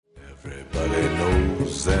Everybody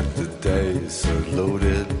knows that the dice are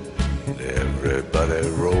loaded. Everybody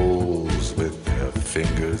rolls with their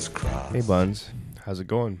fingers crossed. Hey Buns, how's it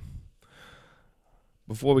going?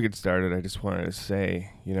 Before we get started, I just wanted to say,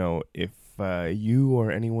 if you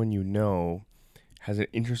or anyone you know has an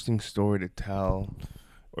interesting story to tell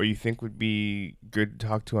or you think would be good to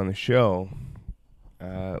talk to on the show,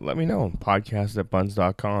 let me know.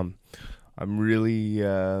 Podcast@buns.com. I'm really,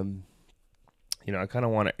 I kind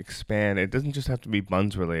of want to expand. It doesn't just have to be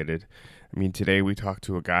Buns related. I mean, today we talked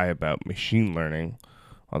to a guy about machine learning,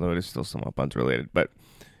 although it is still somewhat Buns related. But,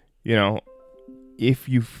 if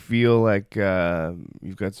you feel like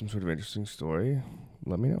you've got some sort of interesting story,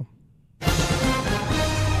 let me know.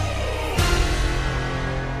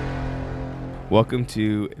 Welcome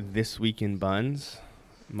to This Week in Buns.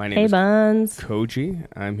 My name is Buns. Koji.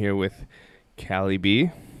 I'm here with Callie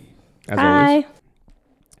B. As Hi. always.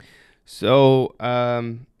 So,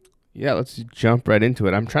 let's jump right into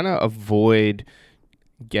it. I'm trying to avoid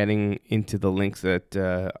getting into the links that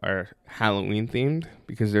are Halloween themed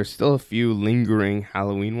because there's still a few lingering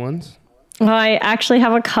Halloween ones. Well, I actually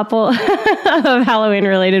have a couple of Halloween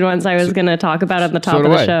related ones I was going to talk about at the top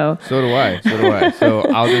of the show. So do I. So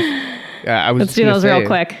I'll just... Let's do those real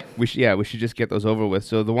quick. We should just get those over with.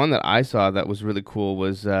 So the one that I saw that was really cool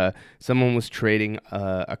was someone was trading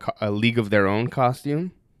a League of Their Own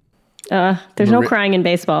costume. There's no crying in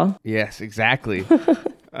baseball. Yes, exactly.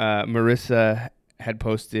 Marissa had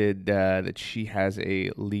posted that she has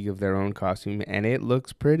a League of Their Own costume, and it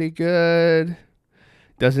looks pretty good.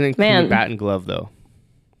 Doesn't include bat and glove, though.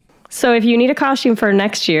 So if you need a costume for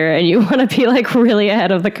next year and you want to be like really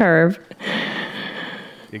ahead of the curve,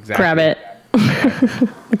 grab it.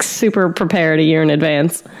 Like super prepared a year in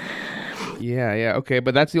advance. Yeah. Okay,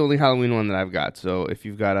 but that's the only Halloween one that I've got. So if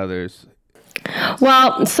you've got others...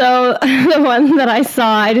 Well, so the one that I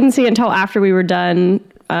saw, I didn't see it until after we were done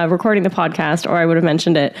recording the podcast, or I would have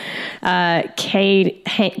mentioned it.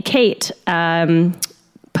 Kate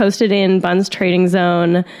posted in Buns Trading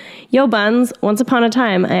Zone, "Yo, Buns, once upon a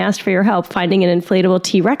time, I asked for your help finding an inflatable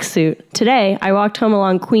T-Rex suit. Today, I walked home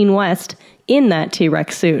along Queen West in that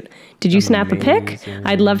T-Rex suit. Did you snap a pic?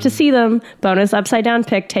 I'd love to see them. Bonus upside down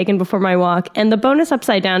pic taken before my walk." And the bonus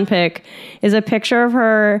upside down pic is a picture of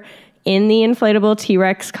her in the inflatable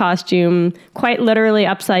T-Rex costume, quite literally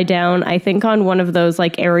upside down, I think on one of those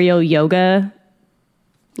like aerial yoga,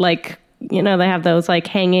 they have those like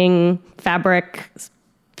hanging fabric,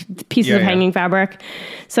 pieces of hanging fabric.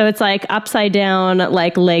 So it's like upside down,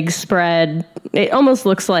 like legs spread. It almost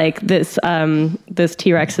looks like this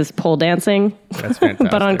T-Rex is pole dancing. That's fantastic.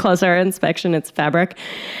 But on closer inspection, it's fabric.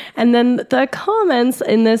 And then the comments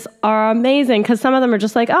in this are amazing because some of them are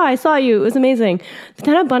just like, "Oh, I saw you. It was amazing." But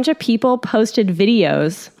then a bunch of people posted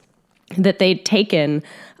videos that they'd taken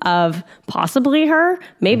of possibly her,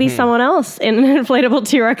 maybe someone else in an inflatable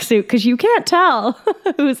T-Rex suit, because you can't tell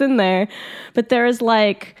who's in there. But there's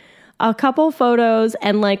like a couple photos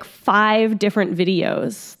and like 5 different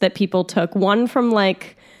videos that people took. One from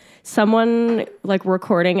like someone like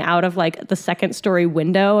recording out of like the second story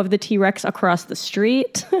window of the T-Rex across the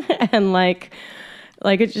street and like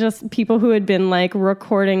it's just people who had been like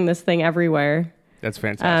recording this thing everywhere. That's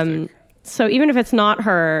fantastic. So even if it's not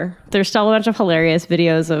her, there's still a bunch of hilarious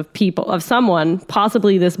videos of someone,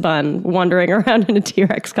 possibly this bun, wandering around in a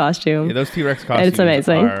T-Rex costume. Yeah, those T-Rex costumes it's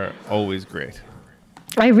amazing. Are always great.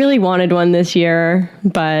 I really wanted one this year,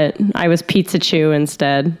 but I was Pizza Chew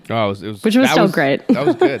instead. Oh, it was which was still great. That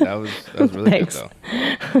was good. That was really good,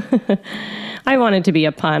 though. I wanted to be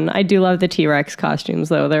a pun. I do love the T-Rex costumes,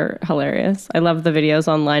 though. They're hilarious. I love the videos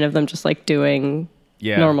online of them just like doing...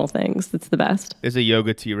 normal things. It's the best. There's a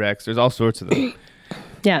yoga T-Rex. There's all sorts of them.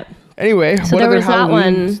 Yeah. Anyway, so what there other was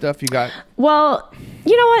Halloween stuff you got? Well,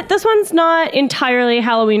 you know what? This one's not entirely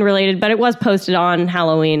Halloween related, but it was posted on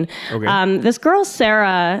Halloween. Okay. This girl,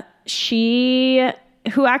 Sarah,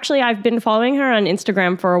 who actually I've been following her on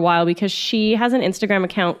Instagram for a while because she has an Instagram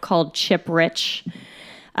account called Chip Rich.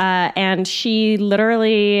 And she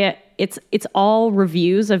literally, it's all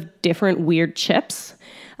reviews of different weird chips.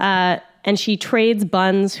 And she trades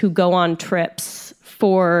buns who go on trips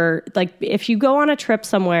for, like, if you go on a trip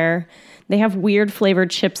somewhere, they have weird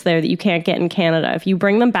flavored chips there that you can't get in Canada. If you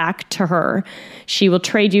bring them back to her, she will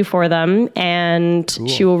trade you for them and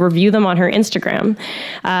she will review them on her Instagram.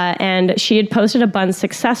 And she had posted a bun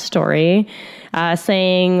success story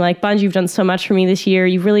saying, like, "Buns, you've done so much for me this year.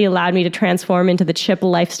 You've really allowed me to transform into the chip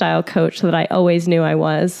lifestyle coach that I always knew I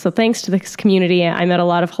was. So thanks to this community, I met a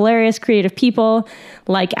lot of hilarious, creative people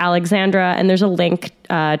like Alexandra." And there's a link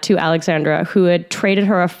to Alexandra, who had traded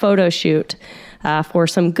her a photo shoot for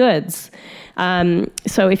some goods.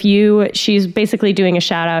 So she's basically doing a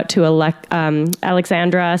shout out to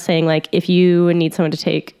Alexandra, saying like, if you need someone to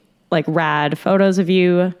take like rad photos of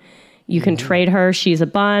you, you can trade her. She's a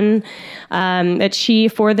bun. That she,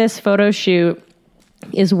 for this photo shoot,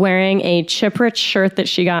 is wearing a Chip Rich shirt that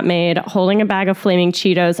she got made, holding a bag of Flaming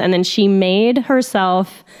Cheetos, and then she made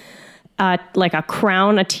herself like a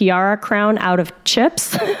tiara crown out of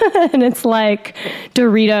chips. And it's like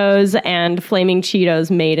Doritos and Flaming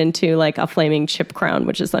Cheetos made into like a flaming chip crown,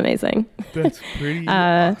 which is amazing. That's pretty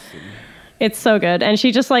awesome. It's so good. And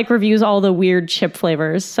she just like reviews all the weird chip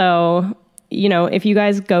flavors. So, you know, if you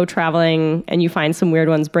guys go traveling and you find some weird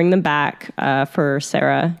ones, bring them back for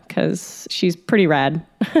Sarah, because she's pretty rad.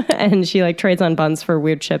 And she like trades on buns for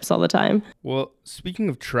weird chips all the time. Well, speaking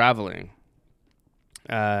of traveling,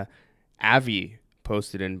 Avi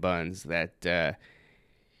posted in Buns that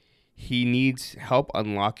he needs help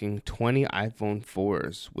unlocking 20 iPhone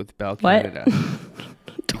 4s with Bell Canada.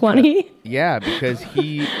 20? Yeah, because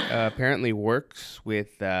he apparently works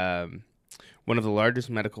with one of the largest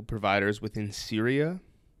medical providers within Syria,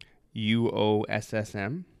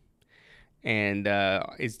 UOSSM, and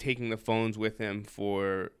is taking the phones with him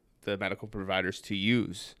for the medical providers to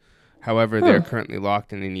use. However, they're currently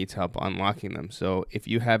locked and he needs help unlocking them. So if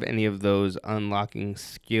you have any of those unlocking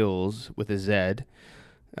skills with a Z,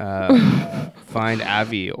 find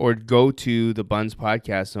Avi or go to the Buns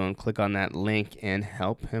Podcast Zone, click on that link and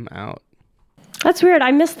help him out. That's weird. I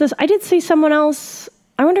missed this. I did see someone else.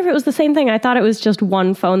 I wonder if it was the same thing. I thought it was just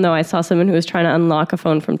one phone, though. I saw someone who was trying to unlock a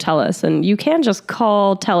phone from TELUS, and you can just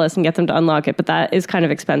call TELUS and get them to unlock it, but that is kind of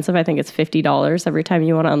expensive. I think it's $50 every time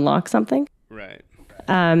you want to unlock something. Right.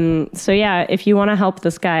 So yeah, if you want to help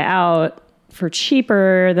this guy out for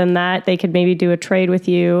cheaper than that, they could maybe do a trade with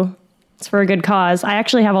you. It's for a good cause. I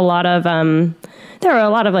actually have a lot of, there are a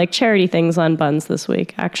lot of like charity things on Buns this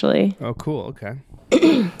week, actually. Oh, cool. Okay.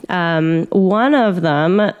 One of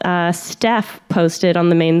them, Steph posted on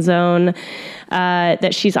the Main Zone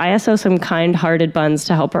that she's ISO some kind-hearted buns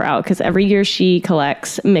to help her out, because every year she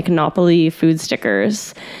collects McNopoly food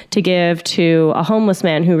stickers to give to a homeless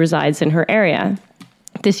man who resides in her area.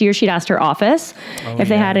 This year, she'd asked her office if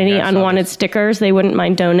they had any unwanted stickers they wouldn't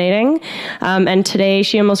mind donating. And today,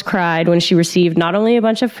 she almost cried when she received not only a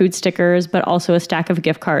bunch of food stickers, but also a stack of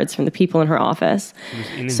gift cards from the people in her office.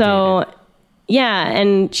 So, yeah,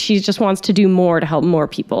 and she just wants to do more to help more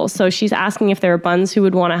people. So she's asking if there are buns who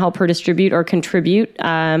would want to help her distribute or contribute.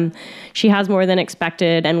 She has more than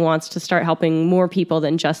expected and wants to start helping more people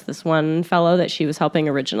than just this one fellow that she was helping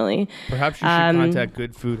originally. Perhaps you should contact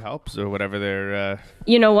Good Food Helps or whatever their...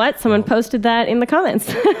 You know what? Someone posted that in the comments.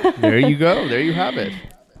 There you go. There you have it.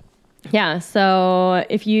 Yeah, so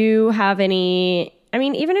if you have any... I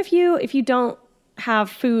mean, even if you don't have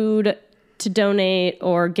food to donate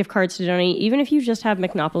or gift cards to donate, even if you just have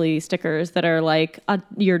McNopoly stickers that are like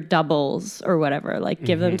your doubles or whatever, like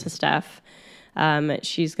give them to Steph.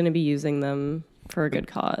 She's going to be using them for a good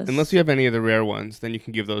cause. Unless you have any of the rare ones, then you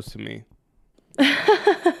can give those to me.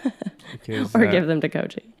 Because, or give them to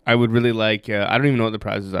Koji. I would really like, I don't even know what the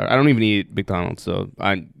prizes are. I don't even eat McDonald's, so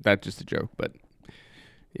that's just a joke, but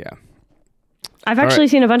yeah. I've actually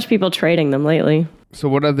seen a bunch of people trading them lately. So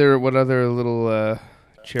what other little...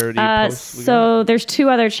 charity posts so there's two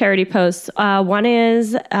other charity posts. One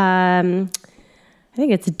is I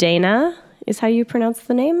think it's Dana is how you pronounce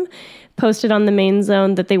the name, posted on the Main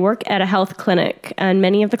Zone that they work at a health clinic, and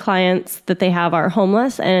many of the clients that they have are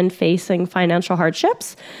homeless and facing financial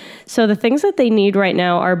hardships. So the things that they need right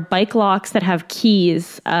now are bike locks that have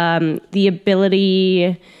keys, the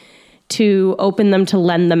ability to open them to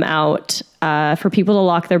lend them out, for people to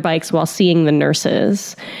lock their bikes while seeing the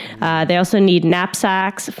nurses. They also need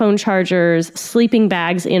knapsacks, phone chargers, sleeping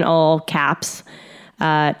bags in all caps,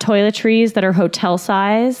 toiletries that are hotel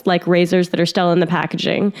size, like razors that are still in the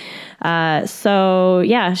packaging. So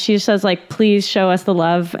yeah, she says like, please show us the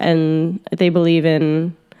love, and they believe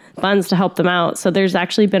in Buns to help them out. So there's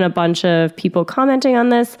actually been a bunch of people commenting on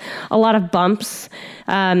this, a lot of bumps.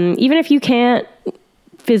 Even if you can't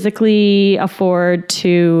physically afford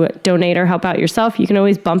to donate or help out yourself, you can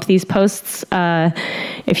always bump these posts.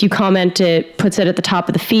 If you comment, it puts it at the top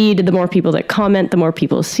of the feed. The more people that comment, the more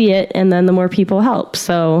people see it, and then the more people help.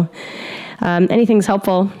 So anything's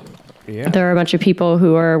helpful. Yeah. There are a bunch of people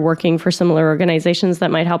who are working for similar organizations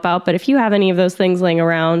that might help out. But if you have any of those things laying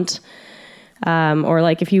around, or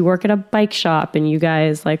like if you work at a bike shop and you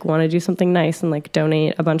guys like want to do something nice and like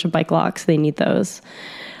donate a bunch of bike locks, they need those.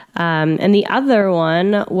 And the other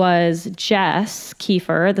one was Jess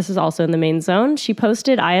Kiefer. This is also in the Main Zone. She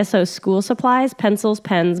posted ISO school supplies, pencils,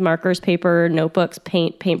 pens, markers, paper, notebooks,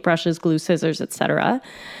 paint brushes, glue, scissors, etc.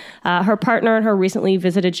 Her partner and her recently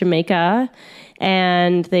visited Jamaica,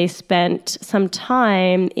 and they spent some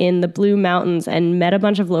time in the Blue Mountains and met a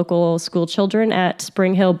bunch of local school children at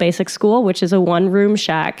Spring Hill Basic School, which is a one-room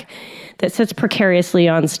shack that sits precariously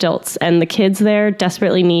on stilts. And the kids there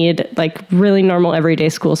desperately need like really normal everyday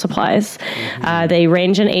school supplies. They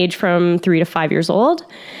range in age from 3 to 5 years old.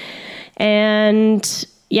 And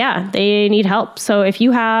yeah, they need help. So if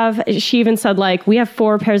you have, she even said like, we have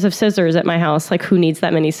 4 pairs of scissors at my house. Like who needs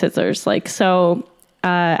that many scissors? Like, so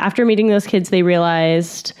after meeting those kids, they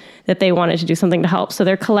realized that they wanted to do something to help. So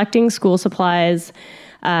they're collecting school supplies.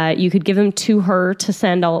 You could give them to her to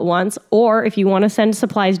send all at once. Or if you want to send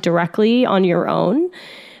supplies directly on your own,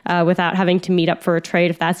 without having to meet up for a trade,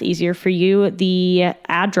 if that's easier for you, the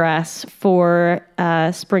address for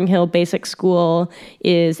Spring Hill Basic School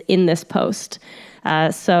is in this post.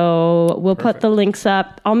 So we'll put the links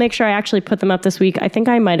up. I'll make sure I actually put them up this week. I think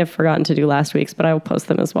I might have forgotten to do last week's, but I will post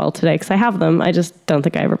them as well today because I have them. I just don't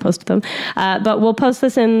think I ever posted them. But we'll post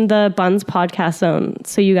this in the Buns podcast zone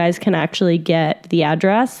so you guys can actually get the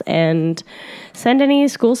address and send any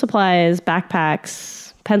school supplies,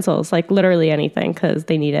 backpacks, pencils, like literally anything because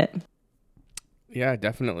they need it. Yeah,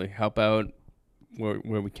 definitely. Help out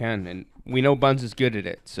where we can. And we know Buns is good at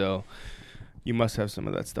it, so you must have some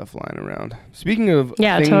of that stuff lying around. Speaking of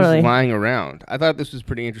things totally lying around, I thought this was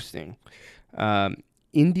pretty interesting.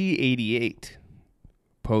 Indie88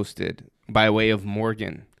 posted by way of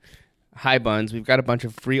Morgan. Hi, Buns. We've got a bunch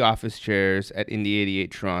of free office chairs at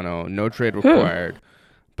Indie88 Toronto. No trade required.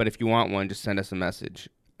 But if you want one, just send us a message.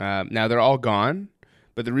 Now, they're all gone.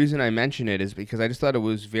 But the reason I mention it is because I just thought it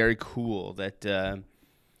was very cool that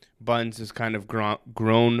Buns has kind of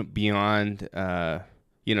grown beyond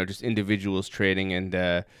just individuals trading,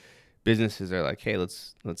 and businesses are like, hey,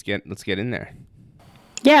 let's get in there.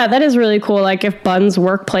 Yeah, that is really cool. Like if Buns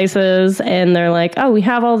workplaces and they're like, oh, we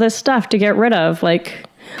have all this stuff to get rid of. Like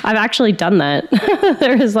I've actually done that.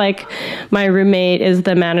 There's like my roommate is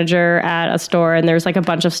the manager at a store, and there's like a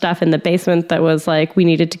bunch of stuff in the basement that was like we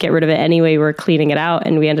needed to get rid of it anyway. We were cleaning it out,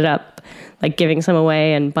 and we ended up like giving some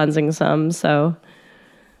away and bunsing some. So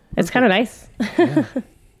it's kind of nice. Yeah.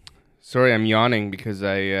 Sorry, I'm yawning because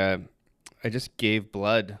I just gave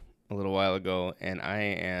blood a little while ago, and I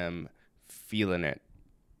am feeling it.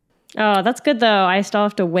 Oh, that's good, though. I still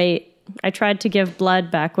have to wait. I tried to give blood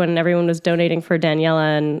back when everyone was donating for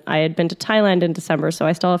Daniela, and I had been to Thailand in December, so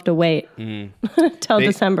I still have to wait till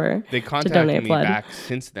December They to contacted donate me blood. back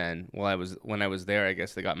since then. When I was there, I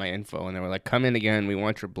guess they got my info, and they were like, come in again. We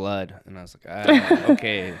want your blood. And I was like,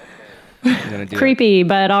 okay. I'm gonna do Creepy,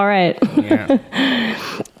 but all right. Yeah.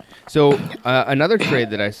 So another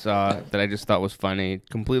trade that I saw that I just thought was funny,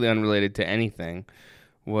 completely unrelated to anything,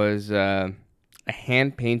 was a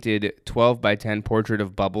hand-painted 12 by 10 portrait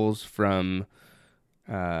of Bubbles from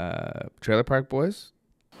Trailer Park Boys.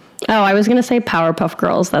 Oh, I was going to say Powerpuff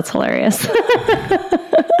Girls. That's hilarious.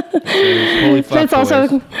 Holy fuck, it's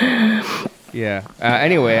also... Yeah.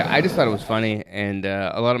 Anyway, I just thought it was funny, and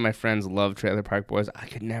a lot of my friends love Trailer Park Boys. I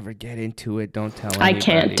could never get into it. Don't tell anybody. I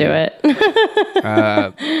can't do it.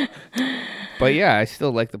 But yeah, I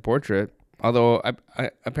still like the portrait. Although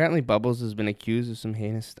apparently Bubbles has been accused of some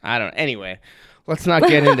heinous. I don't know. Anyway, let's not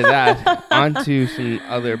get into that. On to some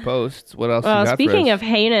other posts. What else? Well, you got speaking for us? of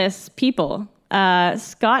heinous people,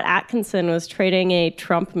 Scott Atkinson was trading a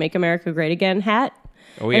Trump "Make America Great Again" hat.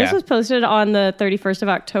 Oh, And this was posted on the 31st of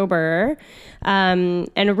October. And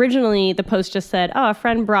originally the post just said, oh, a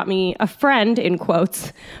friend in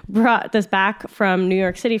quotes, brought this back from New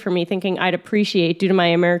York City for me, thinking I'd appreciate due to my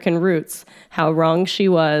American roots. How wrong she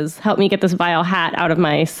was. Help me get this vile hat out of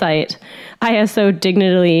my sight. ISO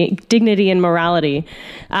dignity and morality.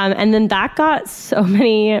 And then that got so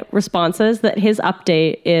many responses that his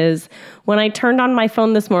update is, when I turned on my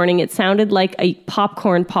phone this morning, it sounded like a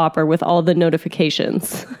popcorn popper with all the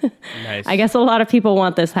notifications. Nice. I guess a lot of people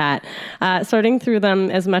want this hat. Sorting through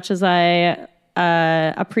them, as much as I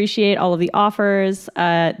appreciate all of the offers,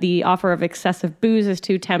 the offer of excessive booze is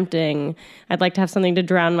too tempting. I'd like to have something to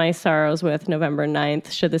drown my sorrows with November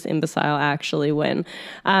 9th, should this imbecile actually win.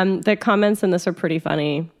 The comments in this are pretty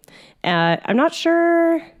funny. I'm not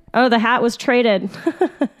sure... Oh, the hat was traded.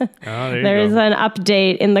 There is an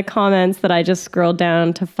update in the comments that I just scrolled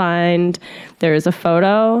down to find. There is a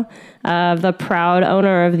photo of the proud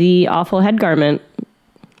owner of the awful head garment.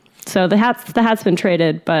 So the hat's been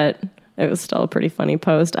traded, but it was still a pretty funny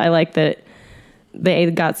post. I like that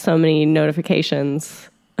they got so many notifications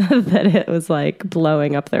that it was like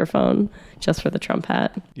blowing up their phone just for the Trump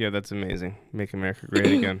hat. Yeah, that's amazing. Make America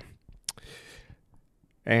great again.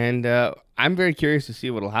 And I'm very curious to see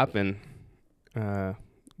what'll happen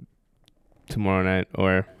tomorrow night,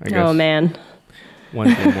 or I guess Oh man.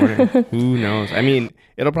 Wednesday morning. Who knows? I mean,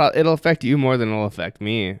 it'll affect you more than it'll affect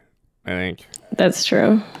me, I think. That's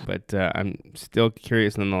true. But I'm still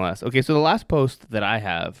curious nonetheless. Okay, so the last post that I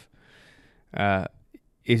have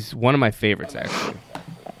is one of my favorites, actually.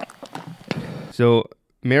 So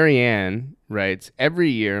Marianne writes, every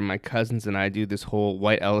year my cousins and I do this whole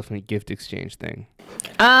white elephant gift exchange thing.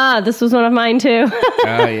 This was one of mine too.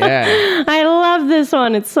 Oh, yeah. I love this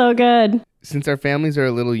one. It's so good. Since our families are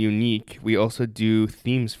a little unique, we also do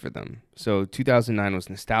themes for them. So 2009 was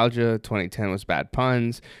nostalgia, 2010 was bad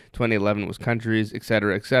puns, 2011 was countries,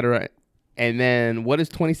 etc., etc. And then what is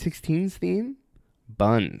 2016's theme?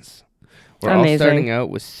 Buns. We're all starting out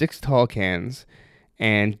with 6 tall cans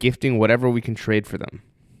and gifting whatever we can trade for them.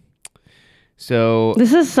 So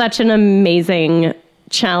this is such an amazing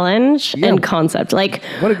challenge and concept. Like,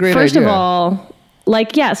 what a great first idea. of all,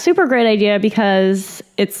 like, yeah, super great idea because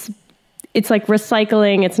it's like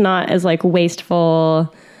recycling. It's not as like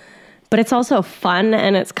wasteful, but it's also fun,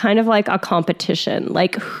 and it's kind of like a competition.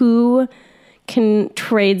 Like, who can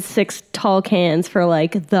trade 6 tall cans for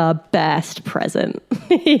like the best present?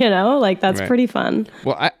 You know, like that's pretty fun.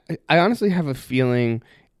 Well, I honestly have a feeling,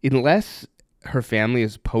 unless her family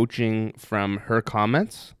is poaching from her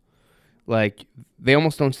comments, like they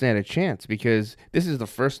almost don't stand a chance, because this is the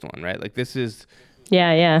first one, right? Like this is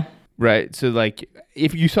yeah. Right. So like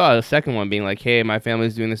if you saw a second one being like, hey, my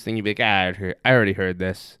family's doing this thing, you'd be like, I already heard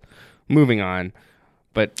this. Moving on.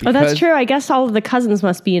 But because, that's true. I guess all of the cousins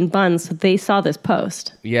must be in Buns, so they saw this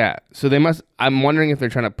post. Yeah. So they must. I'm wondering if they're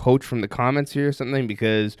trying to poach from the comments here or something,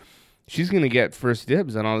 because she's going to get first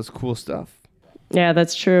dibs on all this cool stuff. Yeah,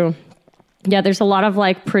 that's true. Yeah, there's a lot of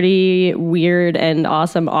like pretty weird and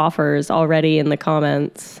awesome offers already in the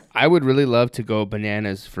comments. I would really love to go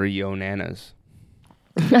bananas for Yo Nanas.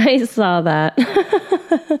 I saw that.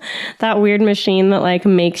 That weird machine that like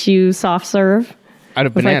makes you soft serve out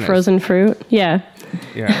of with bananas. Like frozen fruit. Yeah.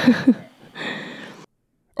 Yeah.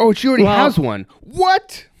 Oh, she already has one.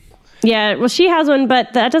 What? Yeah, well, she has one,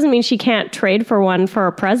 but that doesn't mean she can't trade for one for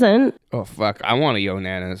a present. Oh, fuck. I want a Yo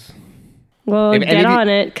Nanas. Well, get on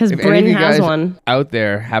it, because Bryn has one. Out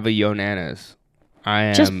there have a Yo Nanas. I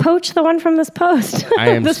am. Just poach the one from this post. I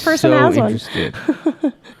am this person so has interested.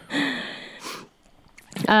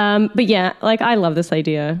 But yeah, like I love this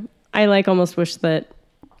idea. I like almost wish that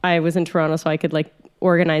I was in Toronto so I could like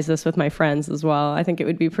organize this with my friends as well. I think it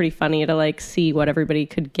would be pretty funny to like see what everybody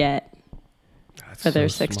could get for their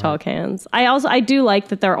 6 tall cans. I do like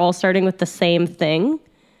that they're all starting with the same thing,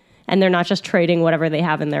 and they're not just trading whatever they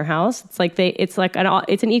have in their house. It's like it's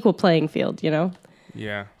an equal playing field, you know?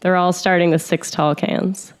 Yeah. They're all starting with 6 tall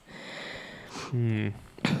cans.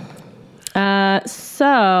 So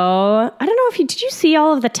I don't know did you see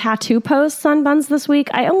all of the tattoo posts on Buns this week?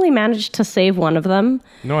 I only managed to save one of them.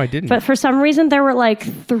 No, I didn't. But for some reason there were like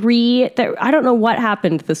 3 I don't know what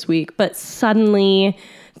happened this week, but suddenly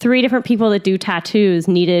 3 different people that do tattoos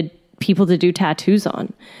needed people to do tattoos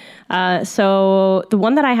on. So the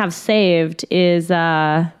one that I have saved is,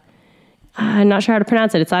 I'm not sure how to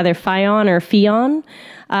pronounce it. It's either Fion or Fion.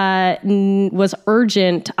 Was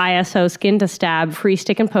urgent ISO skin to stab free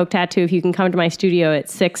stick and poke tattoo if you can come to my studio at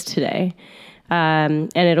 6 today. And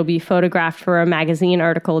it'll be photographed for a magazine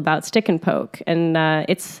article about stick and poke. And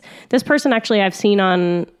it's this person actually I've seen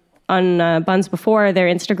on Buns before. Their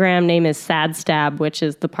Instagram name is Sad Stab, which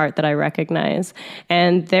is the part that I recognize.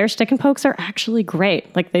 And their stick and pokes are actually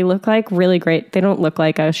great. Like they look like really great. They don't look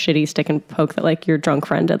like a shitty stick and poke that like your drunk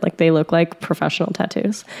friend did. Like they look like professional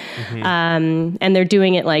tattoos. Mm-hmm. And they're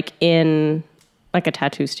doing it like in like a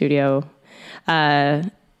tattoo studio. And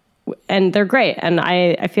they're great. And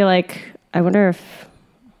I feel like, I wonder if,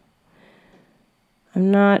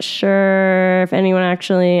 I'm not sure if anyone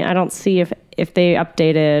actually, I don't see if they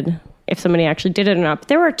updated, if somebody actually did it or not. But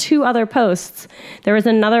there were 2 other posts. There was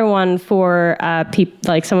another one for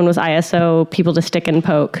like someone was ISO people to stick and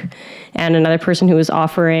poke, and another person who was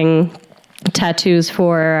offering tattoos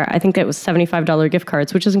for, I think it was $75 gift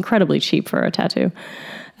cards, which is incredibly cheap for a tattoo.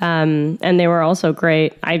 And they were also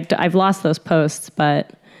great. I've lost those posts,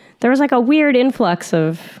 but there was like a weird influx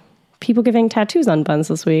of people giving tattoos on Buns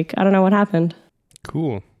this week. I don't know what happened.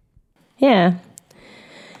 Cool. Yeah.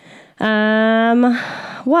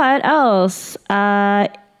 What else?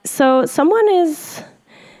 So someone is,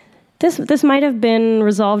 this might have been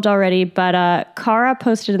resolved already, but Cara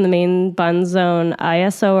posted in the main Bun Zone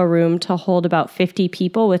ISO a room to hold about 50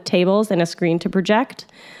 people with tables and a screen to project.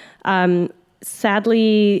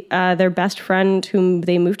 Sadly, their best friend whom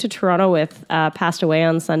they moved to Toronto with passed away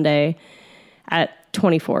on Sunday at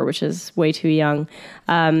 24, which is way too young.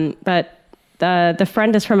 But the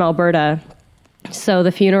friend is from Alberta, So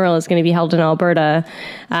the funeral is going to be held in Alberta.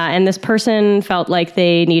 And this person felt like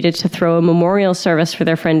they needed to throw a memorial service for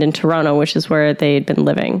their friend in Toronto, which is where they'd been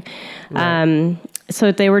living. Right.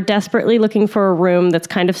 So they were desperately looking for a room that's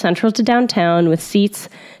kind of central to downtown with seats,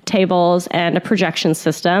 tables, and a projection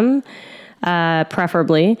system,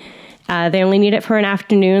 preferably. They only need it for an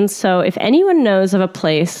afternoon. So if anyone knows of a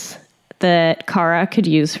place that Cara could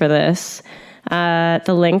use for this,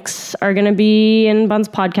 the links are going to be in Bun's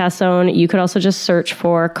podcast zone. You could also just search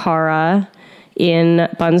for Cara in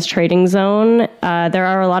Bun's trading zone. There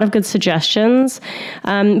are a lot of good suggestions.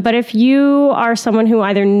 But if you are someone who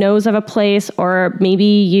either knows of a place or maybe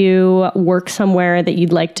you work somewhere that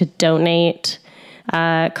you'd like to donate,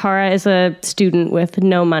 Cara is a student with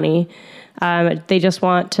no money. They just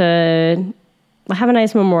want to have a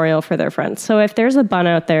nice memorial for their friends. So if there's a bun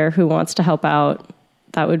out there who wants to help out,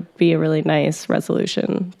 that would be a really nice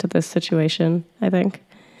resolution to this situation, I think.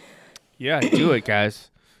 Yeah, do it, guys.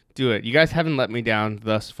 Do it. You guys haven't let me down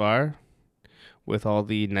thus far with all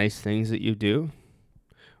the nice things that you do,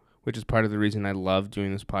 which is part of the reason I love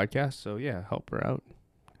doing this podcast. So, yeah, help her out.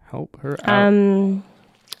 Help her out.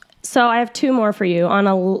 So I have two more for you. On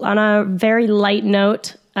a very light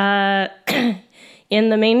note, in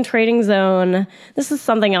the main trading zone, this is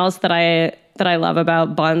something else that I love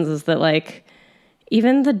about Buns is that, like,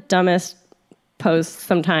 even the dumbest posts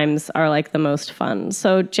sometimes are like the most fun.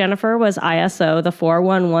 So Jennifer was ISO, the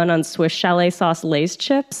 411 on Swiss Chalet sauce Lay's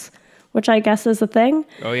chips, which I guess is a thing.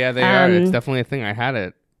 Oh yeah, they are. It's definitely a thing. I had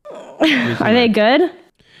it recently. Are they good?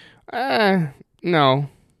 No.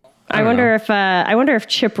 I wonder if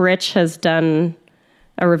Chip Rich has done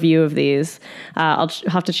a review of these. I'll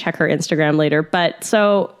have to check her Instagram later. But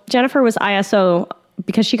so Jennifer was ISO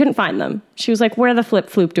because she couldn't find them. She was like, where the flip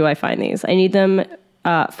floop do I find these? I need them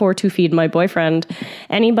to feed my boyfriend.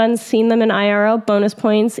 Anyone's seen them in IRL? Bonus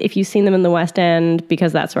points if you've seen them in the West End,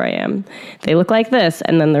 because that's where I am. They look like this,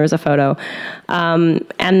 and then there's a photo. And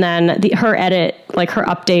then her edit, like her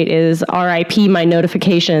update is RIP my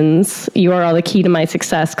notifications. You are all the key to my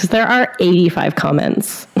success, because there are 85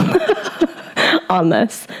 comments on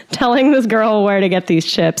this telling this girl where to get these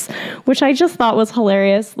chips, which I just thought was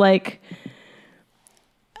hilarious. Like,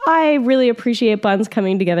 I really appreciate Buns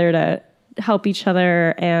coming together to help each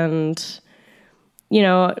other and, you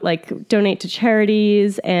know, like donate to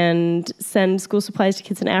charities and send school supplies to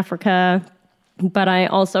kids in Africa. But I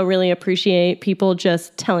also really appreciate people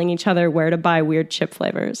just telling each other where to buy weird chip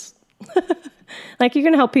flavors. Like, you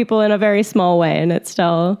can help people in a very small way, and it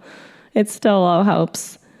still all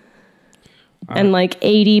helps. And like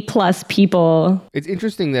 80 plus people. It's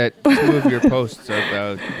interesting that 2 of your posts are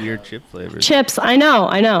about weird chip flavors. Chips, I know.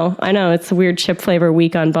 It's a weird chip flavor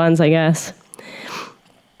week on Buns, I guess.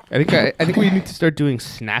 I think we need to start doing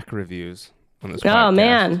snack reviews on this podcast. Oh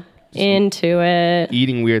man, just into it.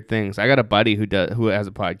 Eating weird things. I got a buddy who has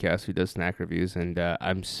a podcast who does snack reviews, and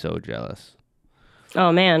I'm so jealous.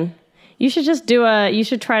 Oh man, you should just you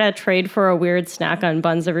should try to trade for a weird snack on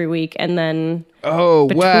Buns every week, and then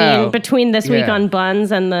between this week on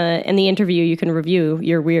Buns and the interview, you can review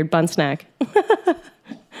your weird bun snack.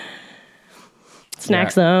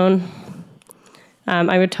 Snack zone.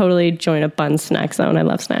 I would totally join a bun snack zone. I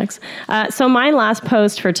love snacks. So my last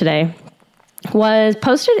post for today was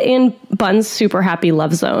posted in Bun's Super Happy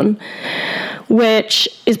Love Zone, which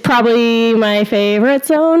is probably my favorite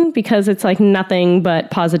zone because it's like nothing but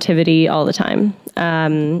positivity all the time.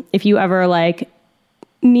 If you ever like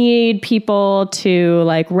need people to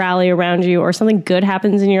like rally around you, or something good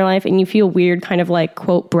happens in your life and you feel weird kind of like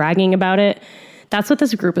quote bragging about it, that's what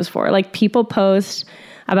this group is for. Like, people post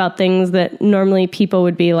about things that normally people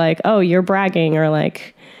would be like, oh, you're bragging, or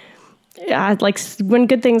like when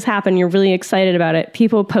good things happen, you're really excited about it.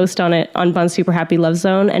 People post on it on Bun's Super Happy Love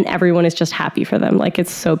Zone, and everyone is just happy for them. Like,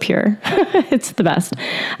 it's so pure. It's the best.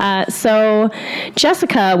 So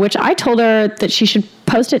Jessica, which I told her that she should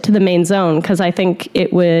post it to the main zone because I think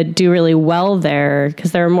it would do really well there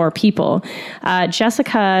because there are more people.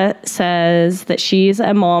 Jessica says that she's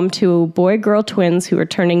a mom to boy-girl twins who are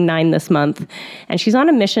turning 9 this month, and she's on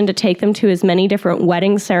a mission to take them to as many different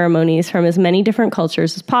wedding ceremonies from as many different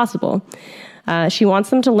cultures as possible. She wants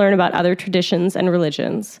them to learn about other traditions and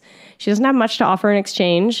religions. She doesn't have much to offer in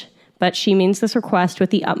exchange, but she means this request with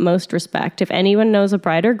the utmost respect. If anyone knows a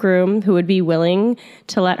bride or groom who would be willing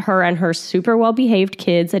to let her and her super well-behaved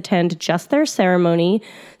kids attend just their ceremony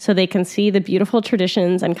so they can see the beautiful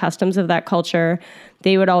traditions and customs of that culture,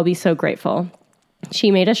 they would all be so grateful. She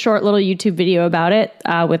made a short little YouTube video about it,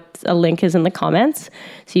 with a link is in the comments,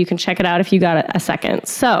 so you can check it out if you got a second.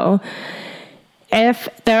 So if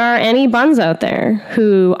there are any Buns out there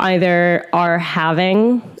who either are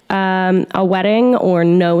having a wedding or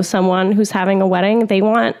know someone who's having a wedding,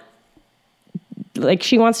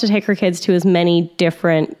 she wants to take her kids to as many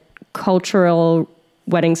different cultural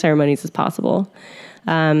wedding ceremonies as possible.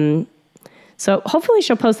 So hopefully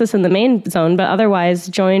she'll post this in the main zone, but otherwise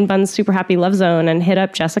join Bun's Super Happy Love Zone and hit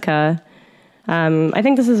up Jessica. I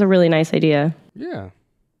think this is a really nice idea. Yeah.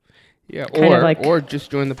 Or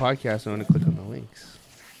just join the podcast zone and click on the links.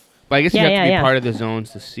 But I guess you have to be part of the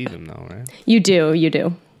zones to see them, though, right? You do.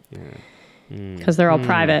 Yeah. Because they're all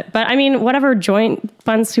private. But I mean, whatever, join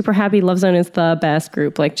Bun's Super Happy Love Zone is the best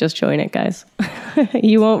group. Like, just join it, guys.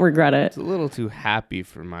 You won't regret it. It's a little too happy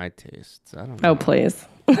for my tastes. I don't know. Oh, please.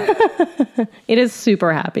 It is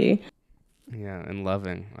super happy. Yeah, and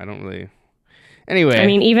loving. I don't really... Anyway. I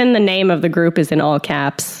mean, even the name of the group is in all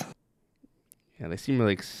caps. Yeah, they seem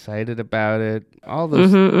really excited about it. All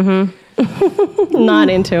those... Not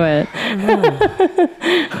into it.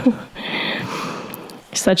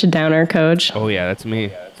 Such a downer, Coach. Oh, yeah, that's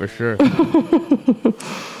me, for sure.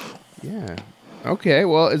 Yeah. Okay,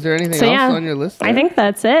 well, is there anything else on your list there? I think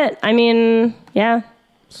that's it. I mean, yeah.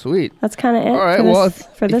 Sweet. That's kind of it. All right,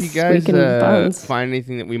 for this if you guys week in Buns. find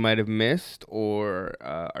anything that we might have missed or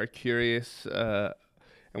are curious and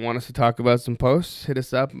want us to talk about some posts, hit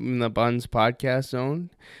us up in the Buns podcast zone.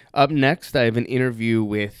 Up next, I have an interview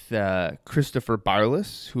with Christopher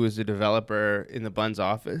Barlas, who is a developer in the Buns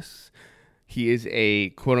office. He is a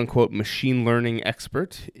quote-unquote machine learning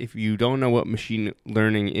expert. If you don't know what machine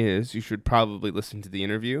learning is, you should probably listen to the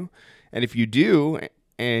interview. And if you do,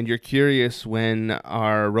 and you're curious when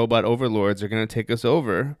our robot overlords are going to take us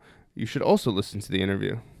over, you should also listen to the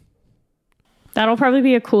interview. That'll probably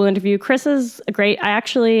be a cool interview. Chris is great. I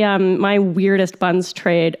actually, my weirdest buns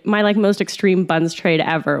trade, my most extreme buns trade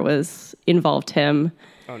ever involved him.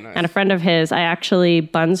 Oh, nice. And a friend of his. I actually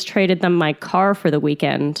buns traded them my car for the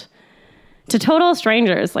weekend. To total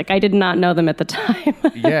strangers. I did not know them at the time.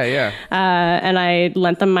 Yeah. And I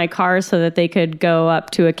lent them my car so that they could go up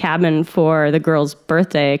to a cabin for the girl's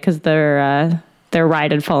birthday because their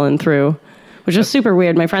ride had fallen through, which was super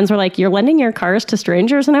weird. My friends were like, "You're lending your cars to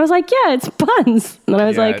strangers?" And I was like, "Yeah, it's Buns." And then I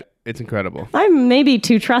was like, "It's incredible." I'm maybe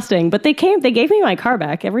too trusting, but they gave me my car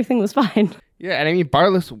back. Everything was fine. Yeah, and I mean,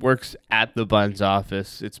 Barlas works at the Buns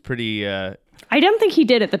office. It's pretty... I don't think he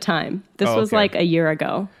did at the time. This was like a year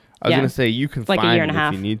ago. I was going to say, you can find him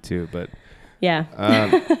if you need to, but... Yeah.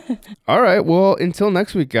 All right, well, until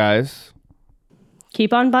next week, guys.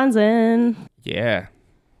 Keep on bunsin'. Yeah.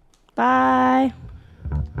 Bye.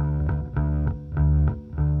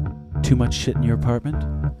 Too much shit in your apartment?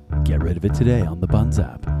 Get rid of it today on the Buns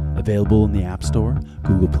app. Available in the App Store,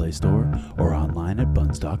 Google Play Store, or online at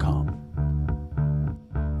buns.com.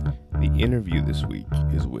 The interview this week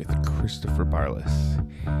is with Christopher Barlas.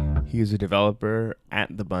 He is a developer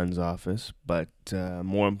at the Buns office, but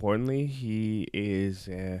more importantly, he is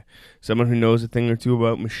someone who knows a thing or two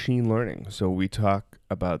about machine learning. So we talk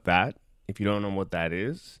about that. If you don't know what that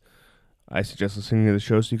is, I suggest listening to the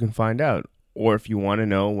show so you can find out. Or if you want to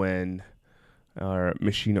know when our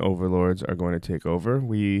machine overlords are going to take over,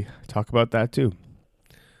 we talk about that too.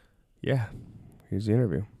 Yeah, here's the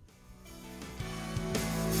interview.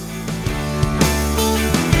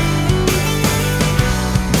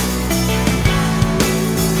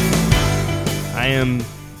 I am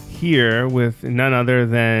here with none other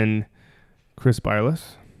than Chris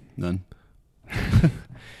Barlas. None.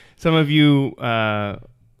 Some of you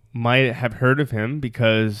might have heard of him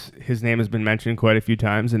because his name has been mentioned quite a few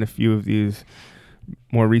times in a few of these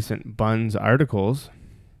more recent Buns articles.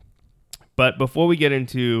 But before we get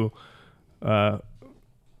into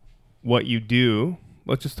what you do,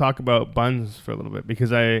 let's just talk about Buns for a little bit,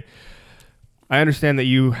 because I understand that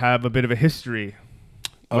you have a bit of a history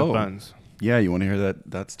with Buns. Yeah, you want to hear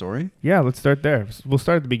that story? Yeah, let's start there. We'll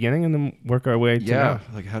start at the beginning and then work our way to now.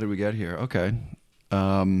 Like how did we get here? Okay.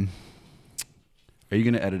 Are you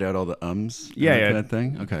going to edit out all the ums? Yeah, kind of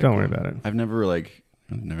thing? Okay. Don't worry about it. I've never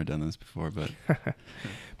done this before, but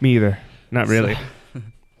me either. Not really.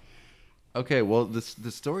 Okay, well, the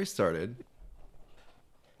story started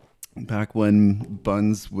back when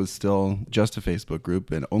Buns was still just a Facebook group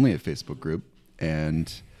and only a Facebook group,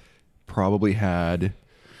 and probably had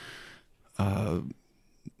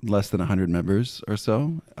less than 100 members or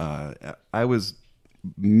so. I was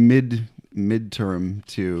midterm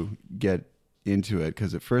to get into it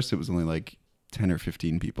because at first it was only like 10 or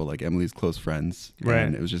 15 people, like Emily's close friends. Right.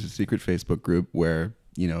 And it was just a secret Facebook group where,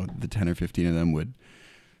 the 10 or 15 of them would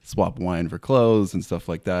swap wine for clothes and stuff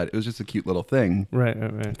like that. It was just a cute little thing.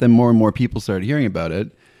 Right. Then more and more people started hearing about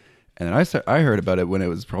it. And then I heard about it when it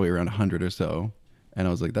was probably around 100 or so. And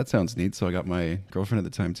I was like, that sounds neat. So I got my girlfriend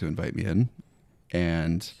at the time to invite me in.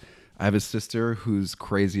 And I have a sister who's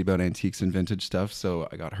crazy about antiques and vintage stuff. So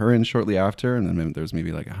I got her in shortly after. And then there was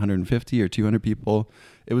maybe like 150 or 200 people.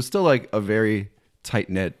 It was still like a very tight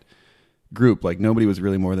knit group. Like nobody was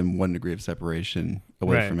really more than 1 degree of separation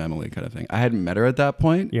away from Emily, kind of thing. I hadn't met her at that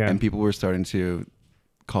point. And people were starting to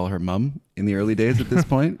call her mum in the early days at this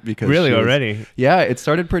point. Because really already? Yeah, it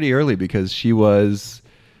started pretty early because she was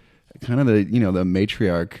kind of the, the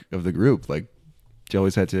matriarch of the group. Like she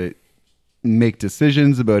always had to make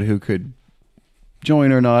decisions about who could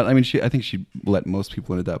join or not. I mean, I think she let most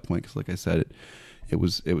people in at that point because, like I said, it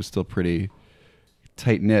was still pretty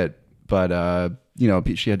tight knit. But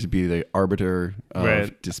she had to be the arbiter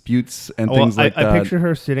of disputes and things like that. I picture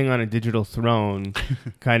her sitting on a digital throne,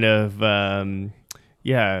 kind of,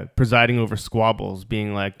 presiding over squabbles,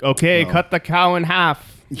 being like, "Okay, cut the cow in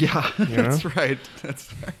half." Yeah, that's right.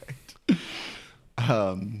 That's right.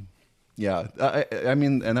 I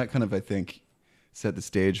mean, and that kind of, I think, set the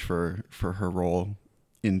stage for her role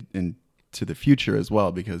into the future as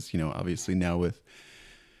well, because, obviously now with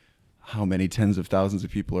how many tens of thousands of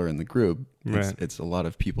people are in the group, it's a lot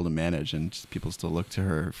of people to manage, and just people still look to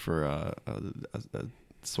her for a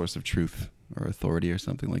source of truth or authority or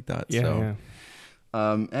something like that.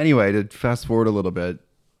 Anyway, to fast forward a little bit,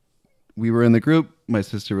 we were in the group. My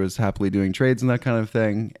sister was happily doing trades and that kind of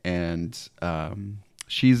thing, and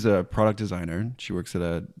she's a product designer. She works at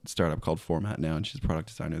a startup called Format now, and she's a product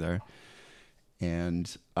designer there.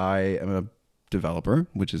 And I am a developer,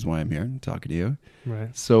 which is why I'm here talking to you.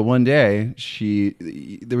 Right. So one day,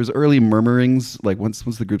 there was early murmurings, like once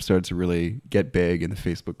the group started to really get big and the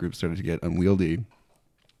Facebook group started to get unwieldy,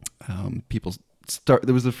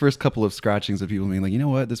 there was the first couple of scratchings of people being like, you know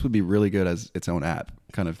what, this would be really good as its own app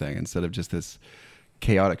kind of thing, instead of just this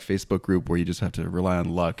chaotic Facebook group where you just have to rely on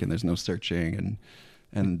luck and there's no searching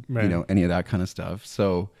and any of that kind of stuff.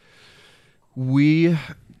 So my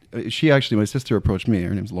sister approached me.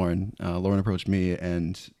 Her name's Lauren. Lauren approached me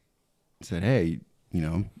and said, "Hey,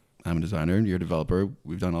 I'm a designer. You're a developer.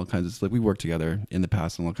 We've done all kinds of stuff. We worked together in the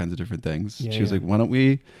past on all kinds of different things." She was like, "Why don't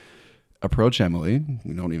we approach Emily?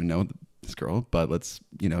 We don't even know this girl, but let's,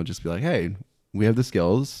 just be like, hey, we have the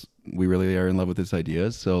skills. We really are in love with this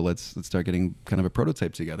idea. So let's start getting kind of a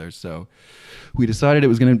prototype together." So we decided it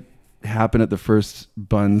was going to happen at the first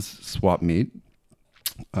Buns swap meet,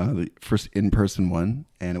 the first in-person one.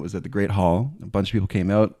 And it was at the Great Hall. A bunch of people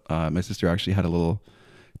came out. My sister actually had a little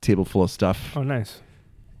table full of stuff. Oh, nice.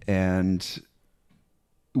 And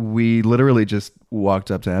we literally just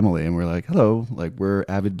walked up to Emily and we're like, "Hello, like we're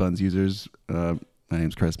avid Buns users. My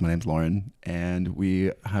name's Chris, my name's Lauren, and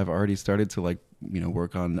we have already started to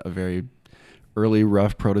work on a very early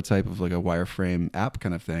rough prototype of like a wireframe app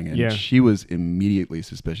kind of thing." And she was immediately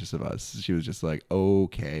suspicious of us. She was just like,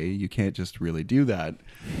 "Okay, you can't just really do that."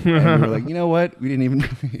 And we were like, "You know what? We didn't even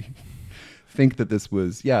really think that this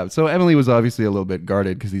was." So Emily was obviously a little bit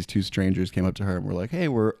guarded because these two strangers came up to her and were like, "Hey,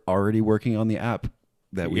 we're already working on the app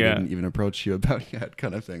that we didn't even approach you about yet,"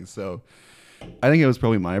 kind of thing. So I think it was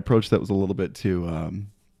probably my approach that was a little bit too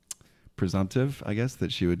presumptive, I guess,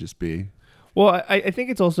 that she would just be. Well, I think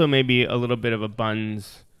it's also maybe a little bit of a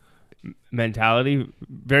Buns mentality.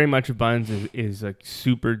 Very much of Buns is like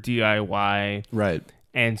super DIY. Right.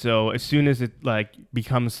 And so as soon as it like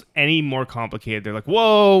becomes any more complicated, they're like,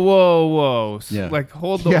 whoa. Yeah. Like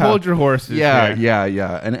hold your horses.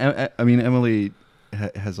 Yeah. And I mean, Emily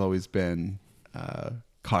has always been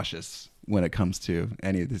cautious when it comes to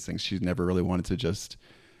any of these things. She's never really wanted to just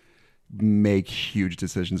make huge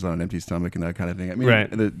decisions on an empty stomach and that kind of thing. I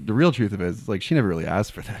mean, the real truth of it is like she never really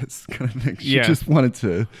asked for this kind of thing. She just wanted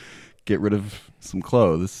to get rid of some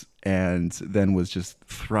clothes and then was just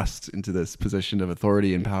thrust into this position of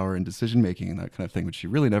authority and power and decision making and that kind of thing, which she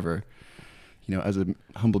really never, as a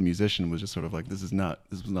humble musician was just sort of like, this was not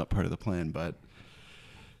part of the plan. But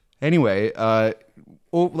anyway,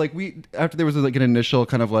 after there was like an initial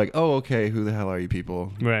kind of like, "Oh, okay, who the hell are you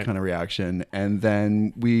people?" kind of reaction. And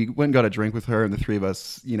then we went and got a drink with her and the three of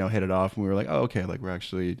us, hit it off and we were like, "Oh, okay, like we're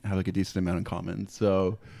actually have like a decent amount in common."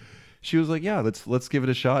 So she was like, "Yeah, let's give it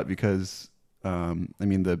a shot," because I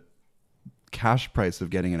mean the cash price of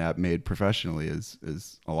getting an app made professionally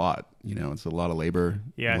is a lot, it's a lot of labor,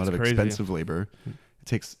 a lot of crazy. Expensive labor.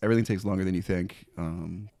 Everything takes longer than you think.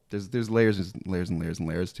 There's layers and layers and layers and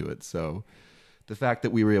layers to it. So the fact that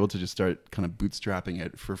we were able to just start kind of bootstrapping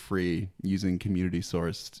it for free using community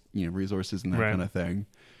sourced, resources and that kind of thing.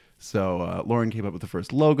 So Lauren came up with the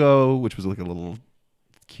first logo, which was like a little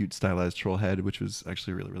cute stylized troll head, which was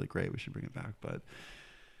actually really, really great. We should bring it back.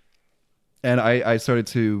 And I started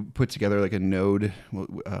to put together like a node,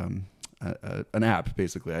 an app.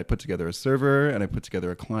 Basically, I put together a server and I put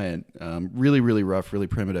together a client. Really, really rough, really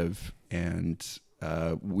primitive, and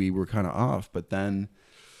we were kind of off. But then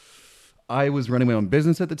I was running my own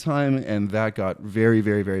business at the time, and that got very,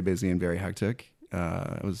 very, very busy and very hectic.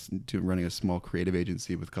 I was running a small creative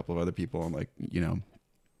agency with a couple of other people, and like, you know,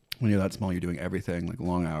 when you're that small, you're doing everything, like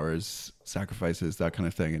long hours, sacrifices, that kind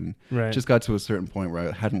of thing. And Right. just got to a certain point where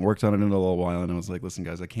I hadn't worked on it in a little while, and I was like, listen,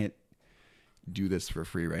 guys, I can't do this for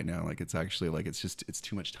free right now. Like, it's actually like, it's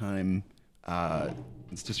too much time.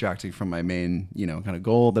 It's distracting from my main, you know, kind of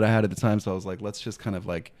goal that I had at the time. So I was like, let's just kind of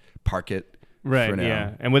like park it Right. for now.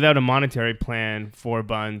 Yeah. And without a monetary plan for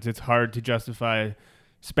Buns, it's hard to justify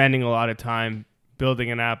spending a lot of time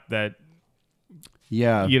building an app that,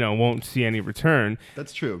 Yeah, you know, won't see any return.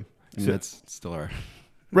 that's true. I mean, So- that's still our...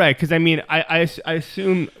 Right. Because I mean, I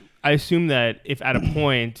assume that if at a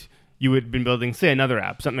point you had been building, say, another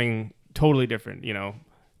app, something totally different, you know,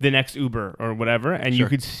 the next Uber or whatever, and you Sure.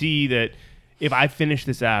 could see that if I finish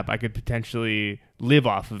this app, I could potentially live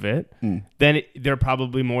off of it. Then they're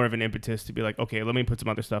probably more of an impetus to be like, okay, let me put some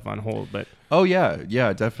other stuff on hold. But Oh yeah,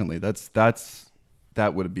 definitely.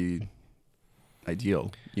 That would be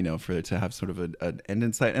ideal, you know, for it to have sort of an end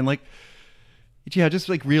in sight. And like, yeah, just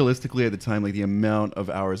like realistically at the time, like the amount of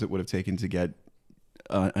hours it would have taken to get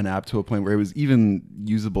an app to a point where it was even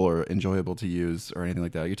usable or enjoyable to use or anything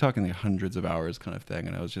like that. You're talking like hundreds of hours kind of thing.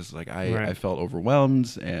 And I was just like, Right. I felt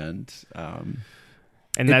overwhelmed, and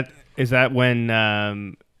that is that when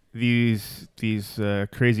these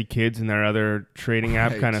crazy kids and their other trading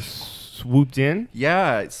app Right. kind of swooped in.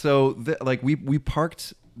 yeah. So like we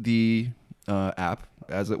parked the app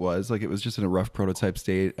as it was. Like, it was just in a rough prototype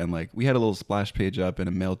state, and like we had a little splash page up and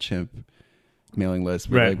a MailChimp mailing list.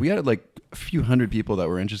 But Right. like we had like a few hundred people that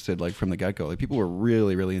were interested, like from the get-go. Like, people were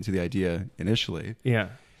really, really into the idea initially. Yeah.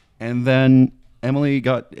 And then Emily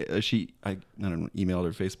got I don't know, emailed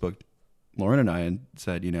or Facebook Lauren and I and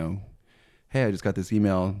said, you know, hey, I just got this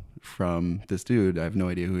email from this dude. I have no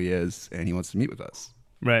idea who he is, and he wants to meet with us.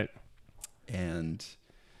 Right. And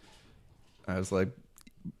I was like,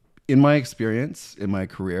 in my experience, in my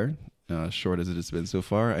career, short as it has been so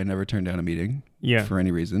far, I never turned down a meeting Yeah. for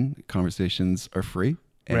any reason. Conversations are free.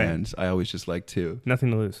 Right. And I always just like to,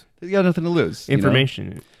 Nothing to lose. you got nothing to lose. you know?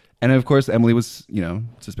 Information. And of course, Emily was, you know,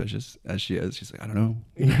 suspicious as she is. She's like, I don't know.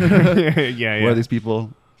 yeah. Who are these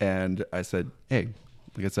people? And I said, hey,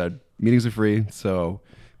 like I said, meetings are free. So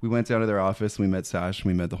we went down to their office and we met Sash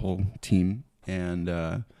and we met the whole team.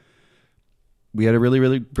 And we had a really,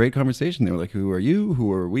 really great conversation. They were like, who are you? Who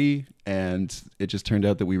are we? And it just turned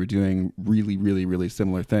out that we were doing really, really, really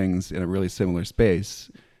similar things in a really similar space.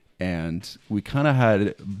 And we kind of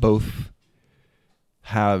had both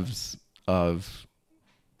halves of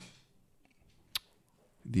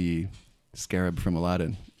the scarab from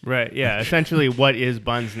Aladdin. Right. Yeah. Essentially, what is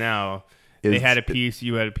Buns now? They Is- had a piece.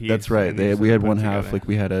 You had a piece. That's right. and you We sort had of put one it half, together. like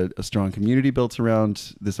we had a strong community built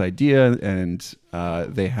around this idea, and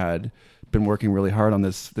they had been working really hard on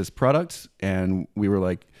this product. And we were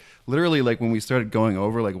like, literally, like when we started going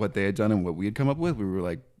over like what they had done and what we had come up with, we were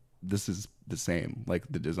like, this is the same. Like,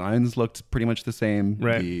 the designs looked pretty much the same.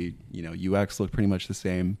 Right. The, you know, UX looked pretty much the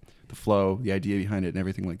same. The flow, the idea behind it, and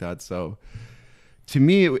everything like that. So to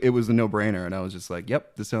me, it was a no-brainer, and I was just like,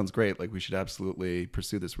 yep, this sounds great. Like, we should absolutely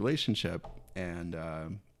pursue this relationship. And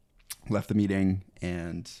left the meeting,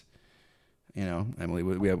 and, you know, Emily,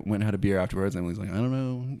 we went and had a beer afterwards. Emily's like, I don't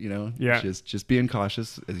know, you know, Yeah. just being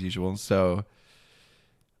cautious as usual. So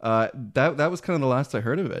that was kind of the last I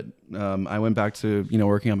heard of it. I went back to, you know,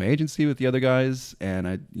 working on my agency with the other guys,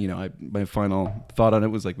 and my final thought on it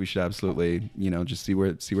was like, we should absolutely, you know, just see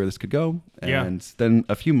where this could go. Yeah. And then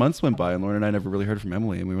a few months went by, and Lauren and I never really heard from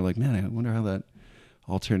Emily, and we were like, man, I wonder how that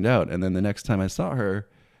all turned out. And then the next time I saw her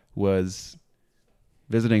was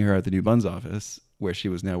visiting her at the new Buns office, where she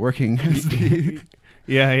was now working as the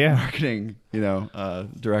Yeah. marketing, you know,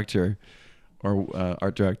 director or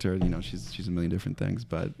art director. You know, she's a million different things,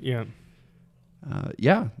 but Yeah.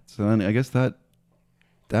 yeah. So then I guess that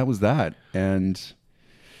was that. And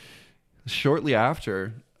shortly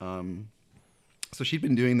after, so she'd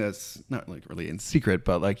been doing this, not like really in secret,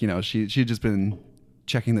 but like, you know, she'd just been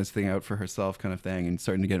checking this thing out for herself kind of thing and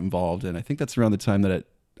starting to get involved. And I think that's around the time that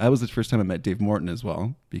that was the first time I met Dave Morton as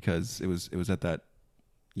well, because it was at that,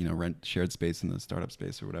 you know, shared space in the startup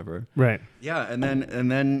space or whatever. Right. Yeah, and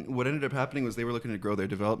then what ended up happening was they were looking to grow their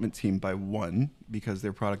development team by one, because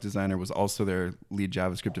their product designer was also their lead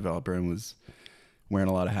JavaScript developer and was wearing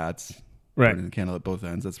a lot of hats. Right. Burning the candle at both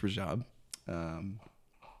ends. That's Rajab.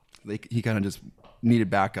 He kind of just needed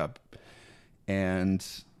backup, and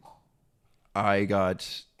I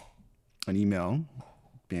got an email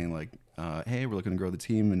being like, hey, we're looking to grow the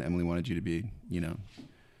team, and Emily wanted you to be,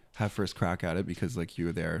 have first crack at it because like you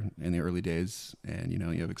were there in the early days, and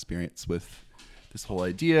you have experience with this whole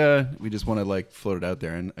idea. We just want to like float it out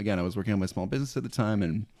there. And again, I was working on my small business at the time,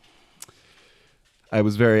 and I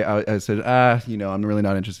said, I'm really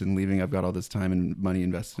not interested in leaving. I've got all this time and money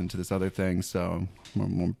invested into this other thing, so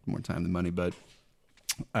more time than money. But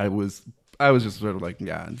I was just sort of like,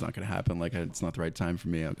 yeah, it's not going to happen. Like, it's not the right time for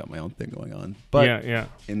me. I've got my own thing going on. But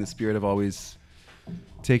in the spirit of always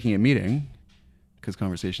taking a meeting, because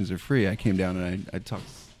conversations are free, I came down and I talked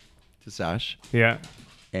to Sash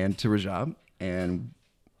and to Rajab, and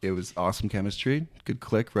it was awesome chemistry, good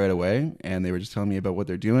click right away. And they were just telling me about what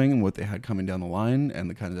they're doing and what they had coming down the line and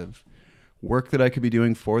the kind of work that I could be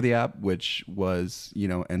doing for the app, which was,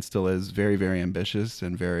 and still is very, very ambitious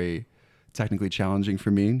and very technically challenging for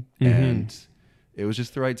me. And it was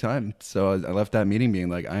just the right time. So I left that meeting being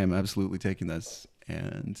like, I am absolutely taking this,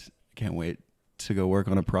 and I can't wait to go work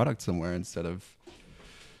on a product somewhere instead of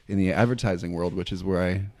in the advertising world, which is where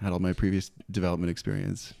I had all my previous development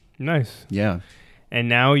experience. Nice. Yeah. And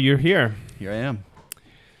now you're here. Here I am.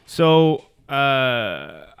 So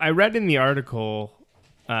I read in the article,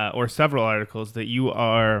 or several articles, that you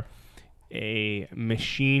are a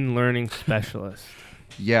machine learning specialist.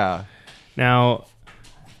 Yeah. Now,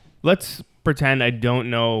 let's pretend I don't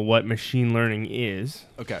know what machine learning is.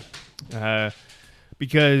 Okay.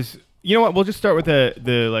 Because, you know what, we'll just start with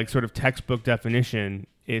the like sort of textbook definition.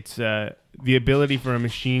 It's the ability for a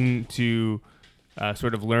machine to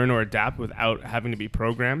sort of learn or adapt without having to be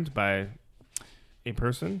programmed by a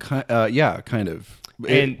person. Yeah, kind of.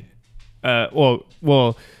 And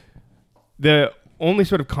well, the only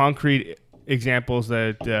sort of concrete examples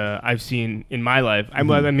that I've seen in my life, I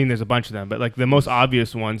mean, there's a bunch of them, but like the most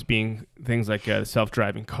obvious ones being things like a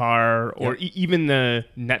self-driving car, or even the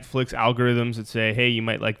Netflix algorithms that say, hey, you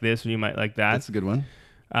might like this or you might like that. That's a good one.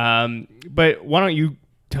 But why don't you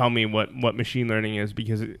tell me what machine learning is,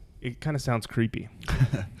 because it kind of sounds creepy.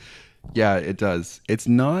 Yeah, it does. It's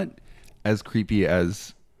not as creepy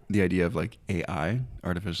as the idea of like AI,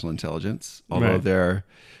 artificial intelligence, although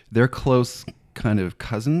they're close kind of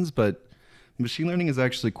cousins, but machine learning is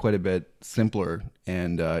actually quite a bit simpler.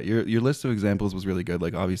 And your list of examples was really good.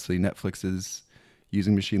 Like obviously Netflix is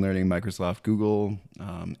using machine learning, Microsoft, Google,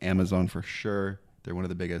 Amazon for sure. They're one of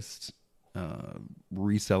the biggest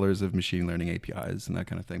resellers of machine learning APIs and that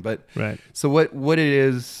kind of thing. But so what it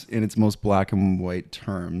is in its most black and white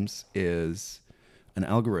terms is an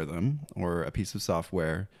algorithm or a piece of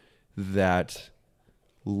software that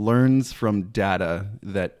learns from data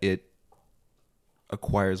that it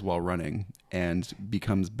acquires while running and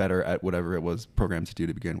becomes better at whatever it was programmed to do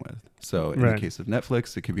to begin with. So in the case of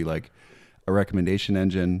Netflix, it could be like a recommendation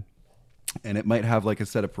engine, and it might have like a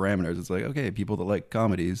set of parameters. It's like, okay, people that like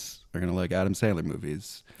comedies are going to like Adam Sandler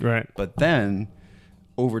movies. Right. But then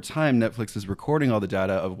over time, Netflix is recording all the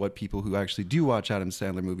data of what people who actually do watch Adam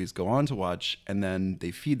Sandler movies go on to watch. And then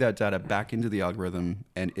they feed that data back into the algorithm,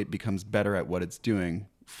 and it becomes better at what it's doing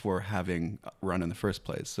for having run in the first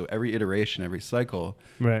place. So every iteration, every cycle,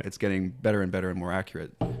 it's getting better and better and more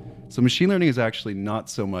accurate. So machine learning is actually not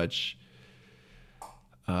so much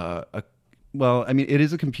well, I mean, it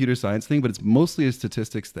is a computer science thing, but it's mostly a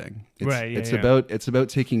statistics thing. It's about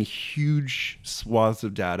taking huge swaths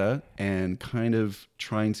of data and kind of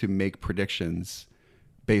trying to make predictions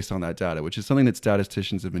based on that data, which is something that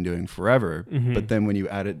statisticians have been doing forever. But then when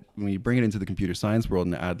you bring it into the computer science world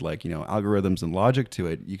and add like, algorithms and logic to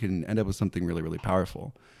it, you can end up with something really, really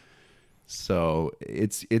powerful. So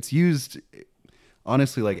it's used,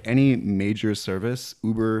 honestly, like any major service.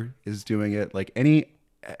 Uber is doing it, like any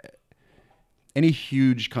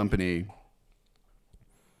huge company,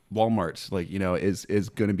 Walmart, like, is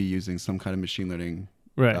going to be using some kind of machine learning.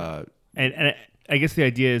 Right. And I guess the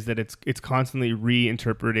idea is that it's constantly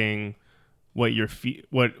reinterpreting what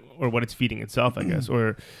what it's feeding itself, I guess.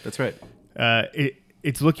 Or that's right.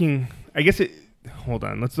 It's looking, I guess it. Hold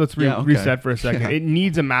on. Let's reset for a second. It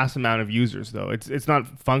needs a mass amount of users, though. It's not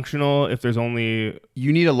functional if there's only.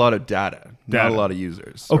 You need a lot of data. Not a lot of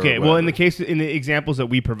users. Okay. Well, in the examples that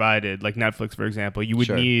we provided, like Netflix, for example, you would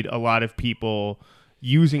need a lot of people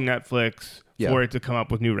using Netflix for it to come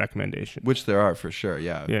up with new recommendations. Which there are for sure.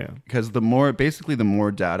 Yeah. Yeah. Because the more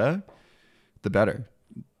data, the better.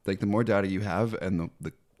 Like the more data you have, and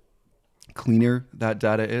the cleaner that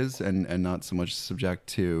data is, and not so much subject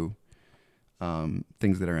to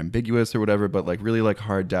things that are ambiguous or whatever, but like really like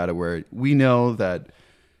hard data where we know that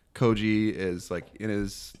Koji is like in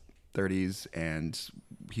his 30s and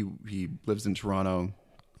he lives in Toronto,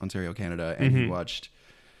 Ontario, Canada, and he watched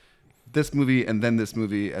this movie and then this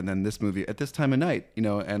movie and then this movie at this time of night, you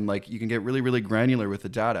know, and like you can get really, really granular with the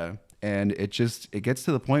data, and it gets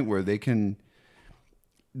to the point where they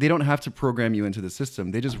don't have to program you into the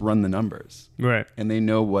system. They just run the numbers. Right. And they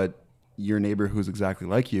know what your neighbor who's exactly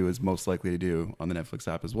like you is most likely to do on the Netflix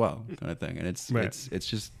app as well, kind of thing. And it's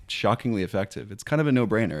just shockingly effective. It's kind of a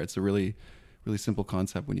no-brainer. It's a really, really simple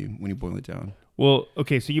concept when you boil it down. Well,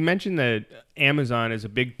 okay, so you mentioned that Amazon is a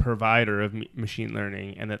big provider of machine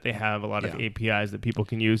learning and that they have a lot of APIs that people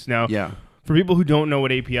can use. Now, for people who don't know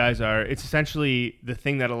what APIs are, it's essentially the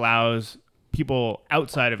thing that allows people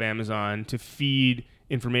outside of Amazon to feed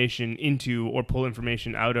information into or pull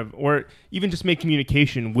information out of, or even just make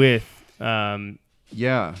communication with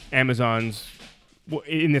Amazon's,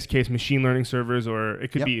 in this case, machine learning servers, or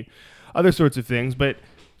it could be other sorts of things. But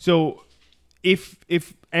so if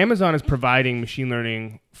Amazon is providing machine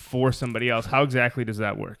learning for somebody else, how exactly does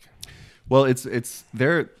that work? Well,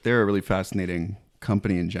 they're a really fascinating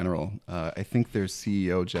company in general. I think their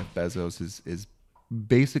CEO, Jeff Bezos, is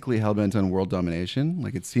basically hell-bent on world domination.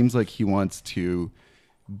 Like, it seems like he wants to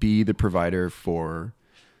be the provider for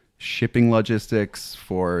shipping logistics,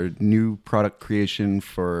 for new product creation,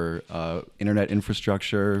 for internet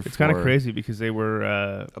infrastructure. It's kind of crazy because they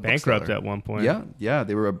were bankrupt at one point. Yeah,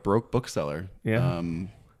 they were a broke bookseller. Yeah.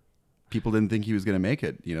 People didn't think he was going to make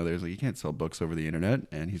it. You know, there's like, you can't sell books over the internet.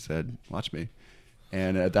 And he said, watch me.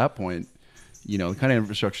 And at that point, you know, the kind of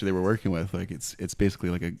infrastructure they were working with, like it's basically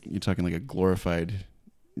like you're talking like a glorified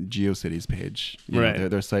GeoCities page. You know,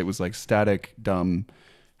 their site was like static, dumb,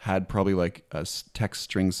 had probably like a text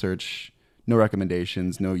string search, no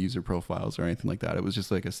recommendations, no user profiles or anything like that. It was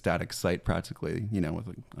just like a static site practically, you know, with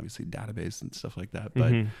like obviously database and stuff like that,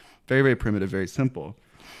 but very, very primitive, very simple.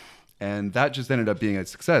 And that just ended up being a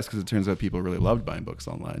success because it turns out people really loved buying books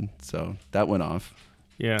online. So that went off.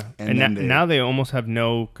 Yeah. And now they almost have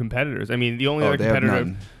no competitors. I mean, the only other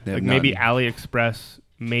competitor, like maybe AliExpress,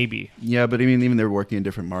 maybe. Yeah, but I mean, even they're working in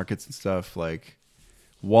different markets and stuff, like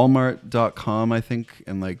Walmart.com, I think.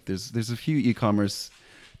 And like there's a few e-commerce,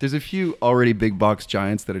 there's a few already big box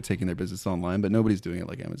giants that are taking their business online, but nobody's doing it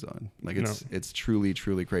like Amazon. Like it's truly,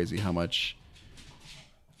 truly crazy how much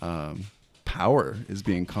power is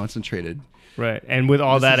being concentrated. Right. And with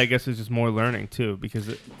all I guess it's just more learning too,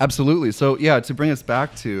 because absolutely. So yeah, to bring us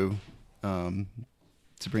back to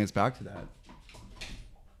that,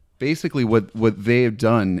 basically what they have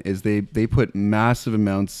done is they put massive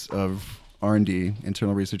amounts of R&D,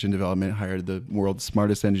 internal research and development, hired the world's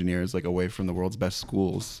smartest engineers, like away from the world's best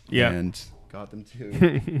schools, and got them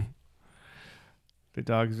to. The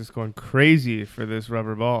dog is just going crazy for this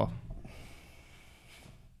rubber ball.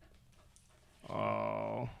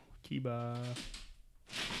 Oh, Kiba.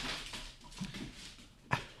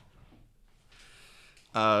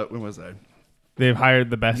 When was I? They've hired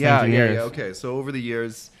the best engineers. Yeah. Okay, so over the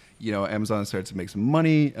years, you know, Amazon started to make some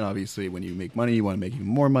money, and obviously when you make money, you want to make even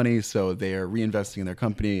more money. So they are reinvesting in their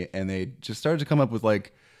company, and they just started to come up with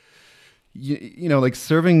like, you know, like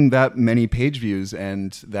serving that many page views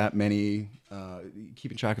and that many,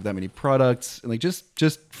 keeping track of that many products, and like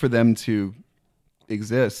just for them to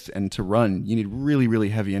exist and to run, you need really, really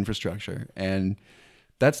heavy infrastructure, and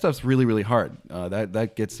that stuff's really, really hard.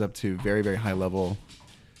 That gets up to very, very high level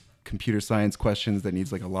computer science questions that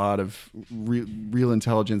needs like a lot of real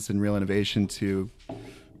intelligence and real innovation to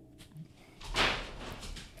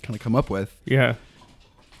kind of come up with. Yeah.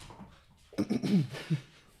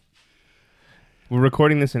 We're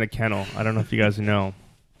recording this in a kennel. I don't know if you guys know,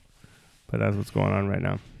 but that's what's going on right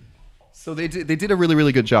now. So they did a really,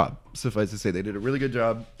 really good job. Suffice to say, they did a really good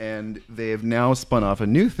job, and they have now spun off a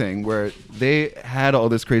new thing where they had all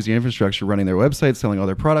this crazy infrastructure running their website, selling all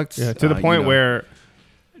their products. Yeah, to the point where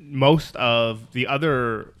most of the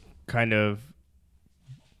other kind of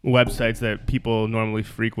websites that people normally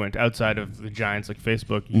frequent outside of the giants like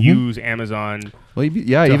Facebook use Amazon. Well,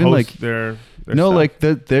 yeah, even host like their no, stuff. like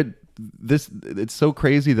it's so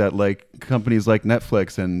crazy that like companies like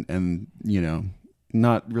Netflix and you know,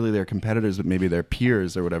 not really their competitors, but maybe their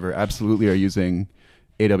peers or whatever, absolutely are using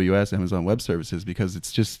AWS, Amazon Web Services, because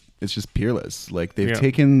it's just peerless. Like they've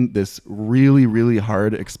taken this really, really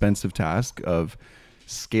hard, expensive task of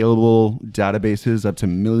scalable databases up to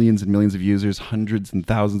millions and millions of users, hundreds and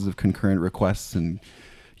thousands of concurrent requests, and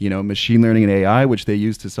you know, machine learning and AI, which they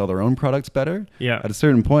use to sell their own products better. Yeah. At a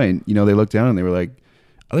certain point, you know, they looked down and they were like,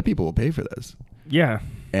 other people will pay for this. Yeah.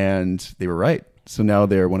 And they were right. So now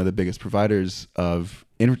they're one of the biggest providers of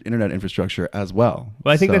internet infrastructure as well.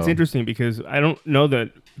 Well, I think that's interesting because I don't know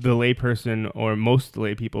that the layperson or most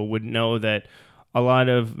lay people would know that a lot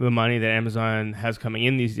of the money that Amazon has coming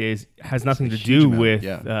in these days has nothing to do with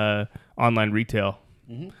online retail.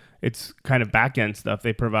 it's kind of back-end stuff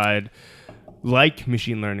they provide, like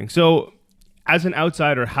machine learning. So as an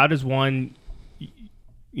outsider, how does one,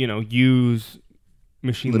 use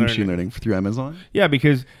machine learning through Amazon? Yeah,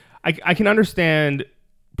 because I can understand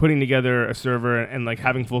putting together a server and like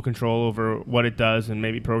having full control over what it does and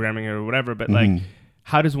maybe programming it or whatever, but like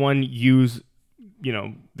how does one use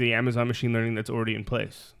the Amazon machine learning that's already in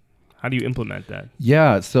place? How do you implement that?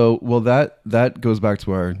 Yeah, so that goes back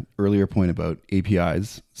to our earlier point about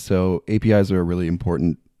APIs. So APIs are a really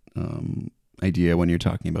important idea when you're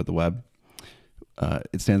talking about the web.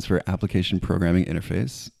 It stands for Application Programming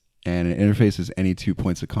Interface, and an interface is any 2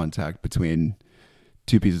 points of contact between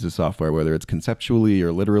two pieces of software, whether it's conceptually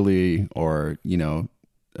or literally, or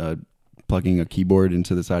plugging a keyboard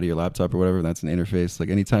into the side of your laptop or whatever. That's an interface. Like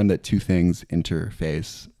anytime that two things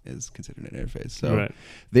interface is considered an interface. So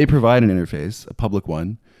they provide an interface, a public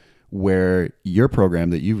one, where your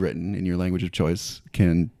program that you've written in your language of choice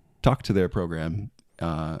can talk to their program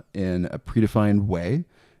in a predefined way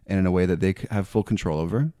and in a way that they have full control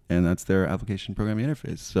over. And that's their application programming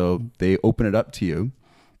interface. So they open it up to you,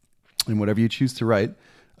 and whatever you choose to write,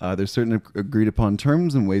 there's certain agreed upon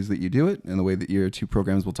terms and ways that you do it, and the way that your two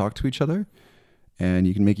programs will talk to each other, and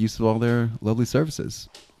you can make use of all their lovely services.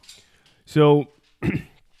 So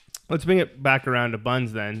let's bring it back around to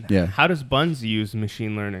Buns then. Yeah. How does Buns use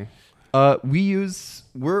machine learning?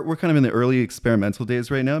 We're kind of in the early experimental days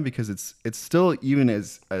right now, because it's still, even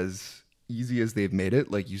as easy as they've made it,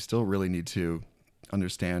 like you still really need to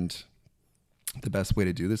understand the best way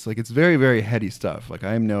to do this. Like it's very, very heady stuff. Like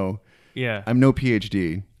I'm no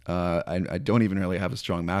PhD. I don't even really have a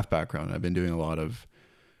strong math background. I've been doing a lot of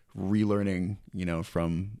relearning,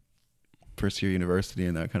 from first year university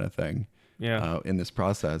and that kind of thing. In this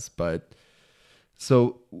process. But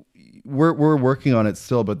so we're working on it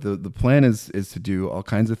still, but the plan is to do all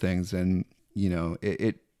kinds of things. And,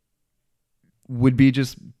 it would be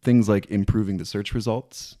just things like improving the search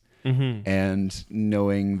results and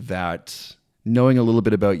knowing a little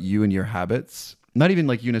bit about you and your habits. Not even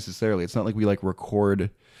like you necessarily. It's not like we like record.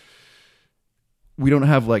 We don't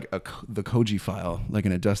have like the Koji file, like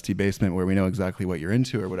in a dusty basement where we know exactly what you're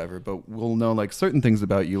into or whatever, but we'll know like certain things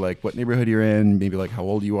about you, like what neighborhood you're in, maybe like how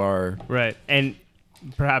old you are. Right. And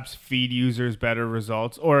perhaps feed users better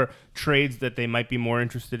results or trades that they might be more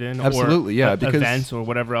interested in. Absolutely. Or because events or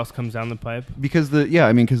whatever else comes down the pipe. Because the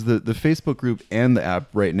Facebook group and the app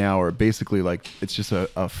right now are basically like, it's just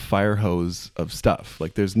a fire hose of stuff.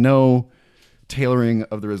 Like there's no tailoring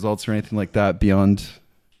of the results or anything like that beyond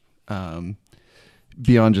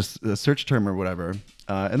just a search term or whatever.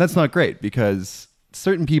 And that's not great, because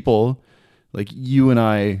certain people like you and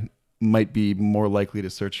I might be more likely to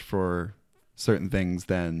search for certain things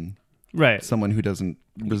than someone who doesn't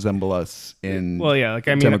resemble us in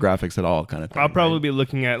demographics at all, kind of thing. I'll probably be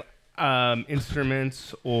looking at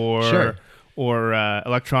instruments or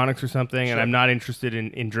electronics or something, and I'm not interested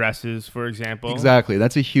in dresses, for example. Exactly.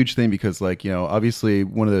 That's a huge thing, because obviously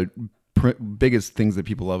one of the biggest things that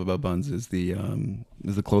people love about Buns is the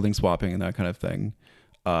clothing swapping and that kind of thing,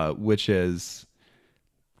 which is,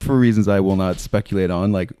 for reasons I will not speculate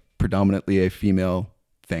on, like predominantly a female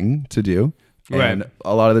thing to do. And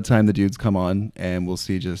a lot of the time the dudes come on and we'll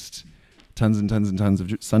see just tons and tons and tons of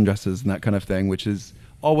sundresses and that kind of thing, which is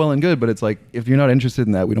all well and good, but it's like, if you're not interested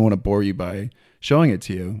in that, we don't want to bore you by showing it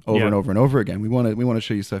to you over and over and over again. We want to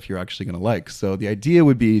show you stuff you're actually going to like. So the idea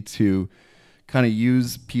would be to kind of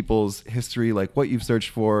use people's history, like what you've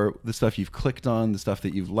searched for, the stuff you've clicked on, the stuff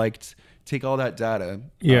that you've liked, take all that data,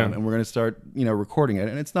 and we're going to start, recording it.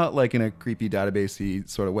 And it's not like in a creepy database-y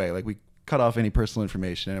sort of way. Like we cut off any personal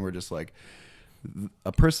information, and we're just like,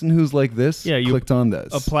 a person who's like this clicked on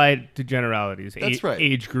this. Applied to generalities. That's right.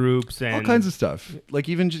 Age groups and all kinds of stuff. Like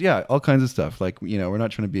even all kinds of stuff. Like, we're not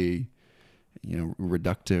trying to be,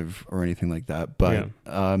 reductive or anything like that. But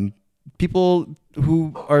people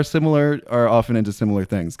who are similar are often into similar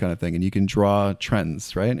things, kind of thing. And you can draw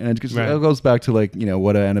trends, right? And it goes back to like,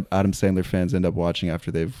 what Adam Sandler fans end up watching after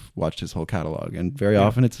they've watched his whole catalog. And very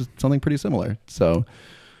often it's something pretty similar. So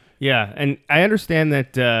yeah, and I understand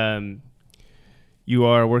that you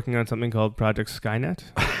are working on something called Project Skynet.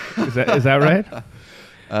 Is that right?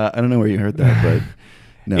 I don't know where you heard that, but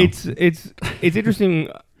no. It's interesting.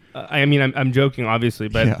 I'm joking, obviously,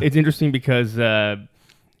 but it's interesting because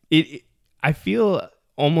I feel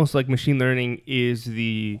almost like machine learning is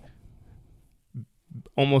the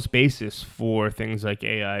almost basis for things like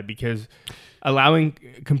AI, because allowing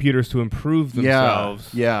computers to improve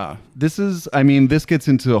themselves. Yeah. This gets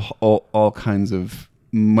into all kinds of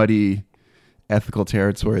muddy ethical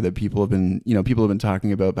territory that people have been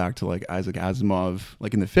talking about back to like Isaac Asimov,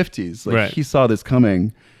 like in the 50s. Like he saw this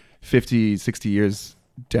coming 50, 60 years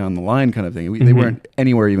down the line kind of thing. They weren't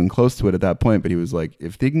anywhere even close to it at that point, but he was like,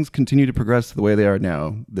 if things continue to progress the way they are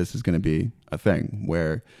now, this is going to be a thing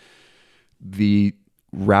where the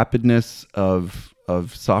rapidness of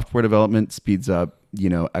software development speeds up,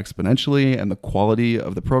 exponentially, and the quality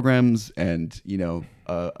of the programs and,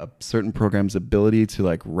 a certain program's ability to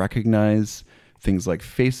like recognize things like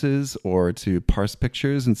faces or to parse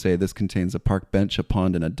pictures and say this contains a park bench, a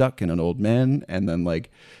pond, and a duck and an old man, and then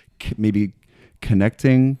like maybe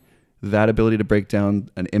connecting that ability to break down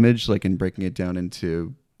an image, like and breaking it down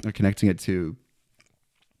into or connecting it to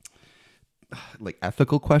like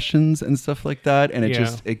ethical questions and stuff like that. And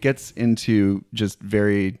it gets into just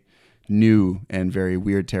very new and very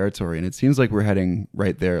weird territory. And it seems like we're heading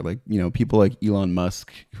right there. Like, people like Elon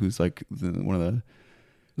Musk, who's like one of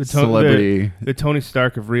the celebrity, the Tony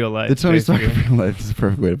Stark of real life. The Tony Stark of real life is the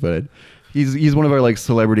perfect way to put it. He's one of our like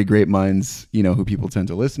celebrity great minds, who people tend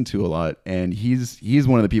to listen to a lot. And he's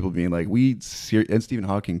one of the people being like, and Stephen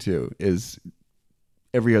Hawking too, is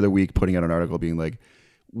every other week putting out an article being like,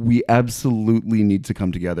 we absolutely need to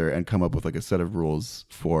come together and come up with like a set of rules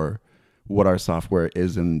for what our software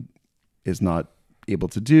is and is not able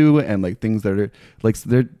to do. And like things that are like,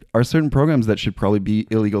 there are certain programs that should probably be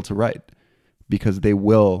illegal to write because they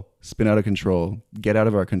will spin out of control, get out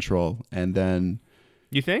of our control. And then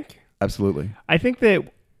you think? Absolutely. I think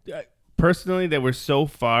that personally that we're so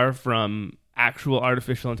far from actual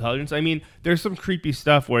artificial intelligence. I mean, there's some creepy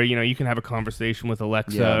stuff where, you can have a conversation with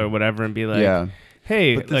Alexa or whatever and be like,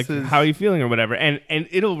 hey, like, how are you feeling or whatever? And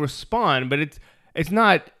it'll respond, but it's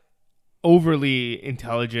not overly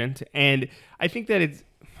intelligent. And I think that it's...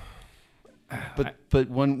 But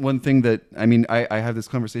one thing that, I mean, I have this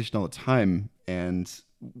conversation all the time. And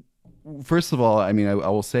first of all, I mean, I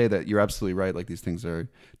will say that you're absolutely right. Like these things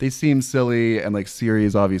they seem silly, and like Siri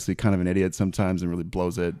is obviously kind of an idiot sometimes and really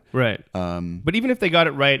blows it. Right. But even if they got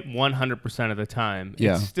it right 100% of the time,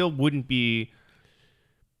 it still wouldn't be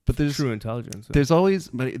true intelligence. There's always,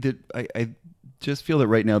 but I just feel that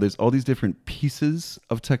right now there's all these different pieces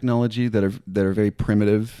of technology that are very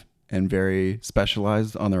primitive and very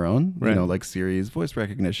specialized on their own. Right. Like Siri's voice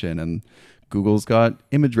recognition, and Google's got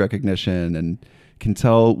image recognition and can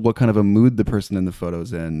tell what kind of a mood the person in the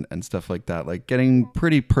photo's in and stuff like that. Like getting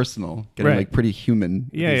pretty personal, getting like pretty human,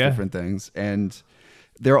 these different things. And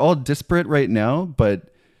they're all disparate right now,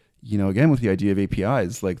 but again, with the idea of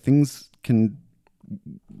APIs, like things can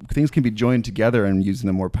be joined together and used in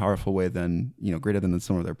a more powerful way than, greater than the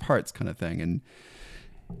sum of their parts kind of thing. And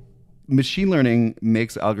machine learning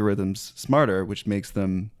makes algorithms smarter, which makes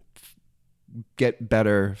them get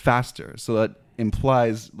better faster. So that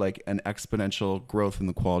implies like an exponential growth in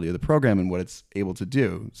the quality of the program and what it's able to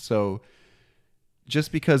do. So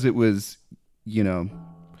just because it was,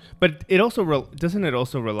 but it also doesn't it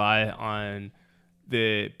also rely on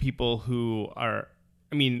the people who are,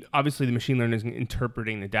 I mean, obviously the machine learning is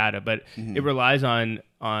interpreting the data, but it relies on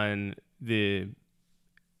the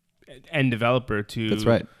end developer to That's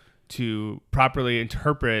right. to properly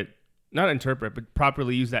but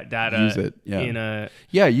properly use that data. Use it,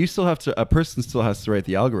 you still have to. A person still has to write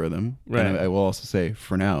the algorithm. Right. And I will also say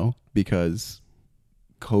for now, because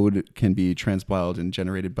code can be transpiled and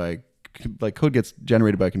generated by, like code gets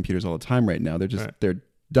generated by computers all the time right now. They're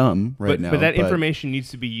dumb now. But that information needs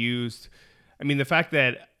to be used. I mean, the fact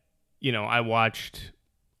that I watched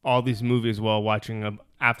all these movies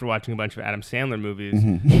after watching a bunch of Adam Sandler movies,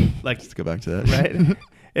 like let's go back to that. Right.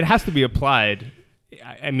 It has to be applied.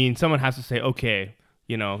 I mean, someone has to say, okay,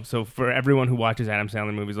 so for everyone who watches Adam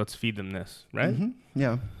Sandler movies, let's feed them this, right?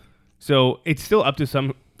 Yeah. So it's still up to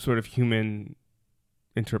some sort of human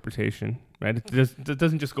interpretation, right? It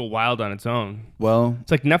doesn't just go wild on its own. Well,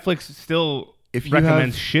 it's like Netflix still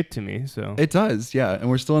recommends shit to me, so it does, yeah. And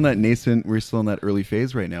we're still in that early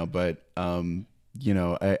phase right now. But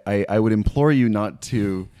I would implore you not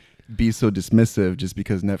to be so dismissive just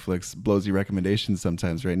because Netflix blows you recommendations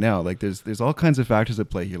sometimes right now. Like there's all kinds of factors at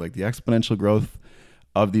play here, like the exponential growth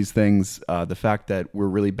of these things, the fact that we're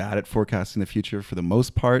really bad at forecasting the future for the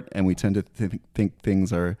most part, and we tend to think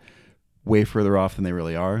things are way further off than they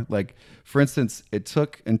really are. Like, for instance, it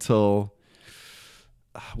took until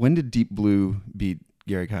when did Deep Blue beat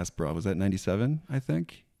Garry Kasparov? Was that 97, I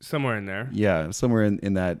think? Somewhere in there. Yeah, somewhere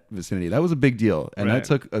in that vicinity. That was a big deal. And that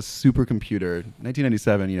took a supercomputer.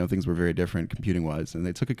 1997, things were very different computing-wise. And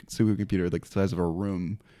they took a supercomputer like the size of a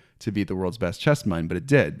room to beat the world's best chess mind. But it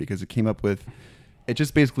did, because it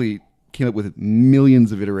just basically came up with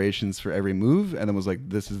millions of iterations for every move and then was like,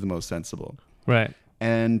 this is the most sensible. Right.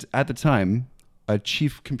 And at the time, a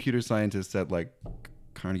chief computer scientist at like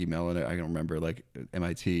Carnegie Mellon, I don't remember, like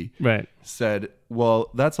MIT, Right. said,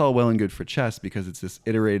 well, that's all well and good for chess because it's this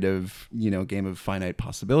iterative, game of finite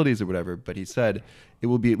possibilities or whatever. But he said it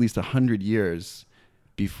will be at least 100 years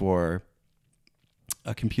before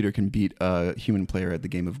a computer can beat a human player at the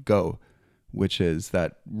game of Go, which is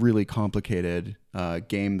that really complicated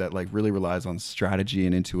game that like really relies on strategy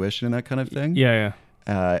and intuition and that kind of thing. Yeah.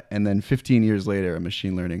 And then 15 years later, a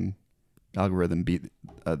machine learning algorithm beat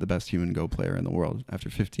the best human Go player in the world after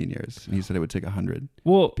 15 years. And he said it would take 100.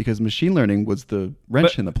 Well, Because machine learning was the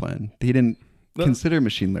wrench in the plan. He didn't consider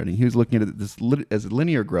machine learning. He was looking at it as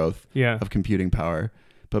linear growth of computing power.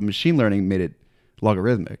 But machine learning made it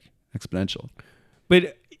logarithmic, exponential.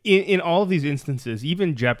 But in all of these instances,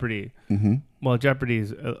 even Jeopardy, well, Jeopardy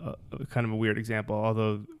is a kind of a weird example.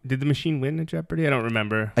 Although, did the machine win at Jeopardy? I don't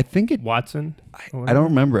remember. I think it... Watson? I don't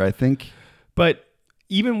remember. I think... But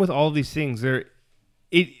even with all these things,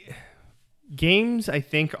 games, I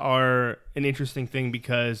think, are an interesting thing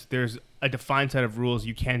because there's a defined set of rules.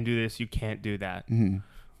 You can do this, you can't do that.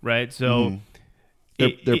 Right? So...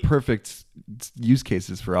 They're perfect use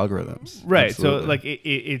cases for algorithms. Right. Absolutely. So like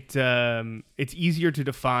it's easier to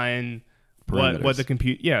define what the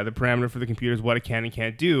the parameter for the computer is, what it can and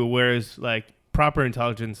can't do. Whereas like proper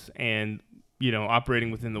intelligence and operating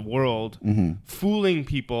within the world, fooling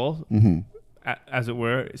people, as it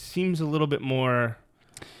were, seems a little bit more.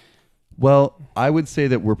 Well, I would say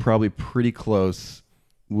that we're probably pretty close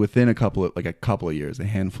within a couple of years, a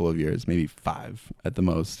handful of years, maybe 5 at the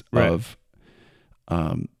most of.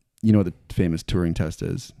 What the famous Turing test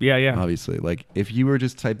is. Yeah. Obviously, like if you were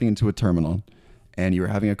just typing into a terminal and you were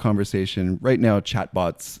having a conversation right now,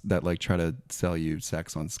 chatbots that like try to sell you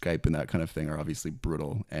sex on Skype and that kind of thing are obviously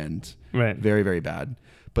brutal and very, very bad.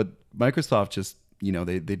 But Microsoft just,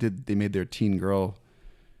 they made their teen girl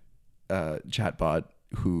chatbot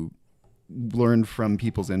who learned from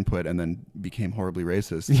people's input and then became horribly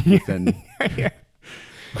racist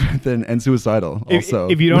and suicidal also.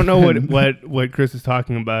 If you don't know what Chris is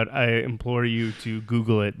talking about, I implore you to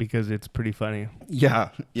Google it because it's pretty funny.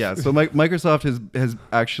 Yeah. So Microsoft has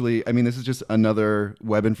actually, I mean, this is just another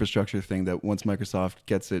web infrastructure thing that once Microsoft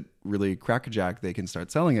gets it really crackerjack, they can start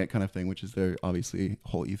selling it kind of thing, which is their obviously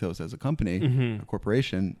whole ethos as a company, a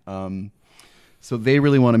corporation. So they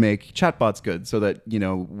really want to make chatbots good so that,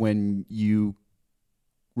 when you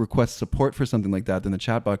request support for something like that, then the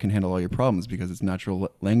chatbot can handle all your problems because its natural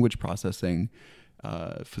language processing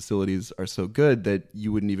facilities are so good that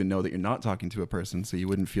you wouldn't even know that you're not talking to a person. So you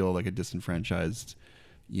wouldn't feel like a disenfranchised,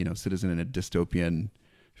 citizen in a dystopian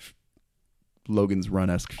Logan's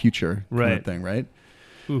Run-esque future kind of thing, right?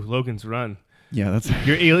 Ooh, Logan's Run. Yeah, that's...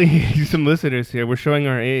 You're alienating some listeners here. We're showing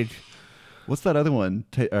our age. What's that other one?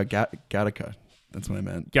 Gattaca. That's what I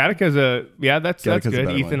meant. Gattaca's that's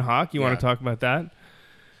good. Ethan Hawke, you want to talk about that?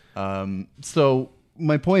 So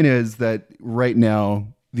my point is that right now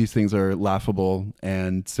these things are laughable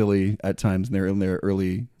and silly at times and they're in their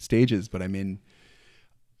early stages. But I mean,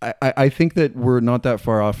 I think that we're not that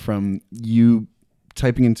far off from you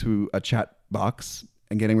typing into a chat box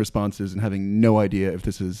and getting responses and having no idea if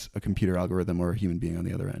this is a computer algorithm or a human being on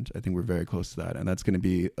the other end. I think we're very close to that. And that's going to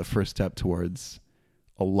be a first step towards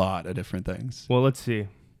a lot of different things. Well, let's see.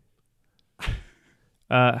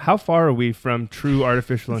 How far are we from true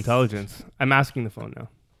artificial intelligence? I'm asking the phone now.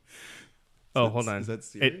 Hold on. Is that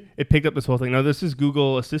Siri? It picked up this whole thing. No, this is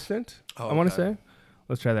Google Assistant, I want to okay. say.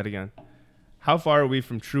 Let's try that again. How far are we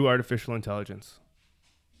from true artificial intelligence?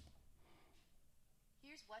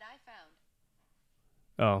 Here's what I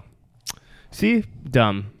found. Oh. See?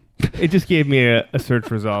 Dumb. It just gave me a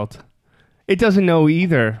search result. It doesn't know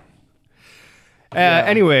either.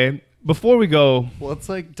 Anyway, before we go... Well, it's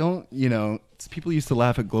like, people used to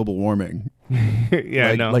laugh at global warming.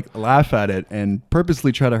 Yeah, no. Like laugh at it and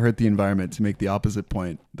purposely try to hurt the environment to make the opposite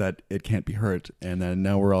point that it can't be hurt. And then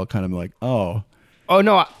now we're all kind of like, oh. Oh,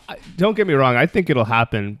 no, don't get me wrong. I think it'll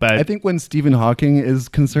happen, but... I think when Stephen Hawking is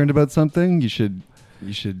concerned about something, you should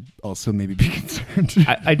also maybe be concerned.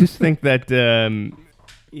 I just think that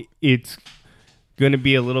it's going to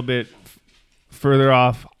be a little bit further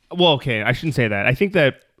off. Well, okay, I shouldn't say that. I think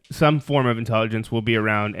that some form of intelligence will be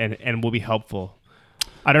around and will be helpful.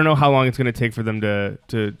 I don't know how long it's going to take for them to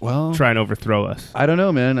try and overthrow us. I don't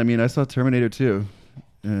know, man. I mean, I saw Terminator 2,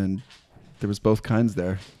 and there was both kinds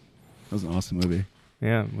there. That was an awesome movie.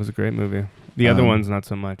 Yeah, it was a great movie. The other one's not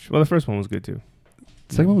so much. Well, the first one was good too.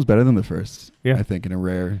 The second one was better than the first. Yeah, I think in a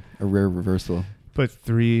rare reversal. But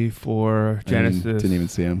 3, 4, Genesis. Didn't even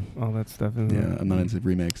see them. All that stuff. I'm not into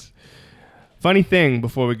remakes. Funny thing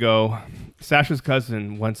before we go, Sasha's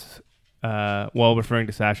cousin once while referring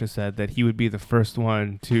to Sasha, said that he would be the first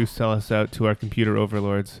one to sell us out to our computer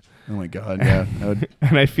overlords. Oh my God, yeah.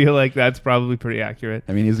 And I feel like that's probably pretty accurate.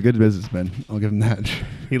 I mean, he's a good businessman. I'll give him that.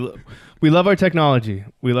 We love our technology.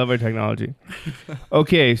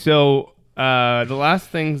 Okay, so the last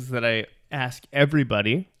things that I ask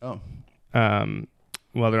everybody while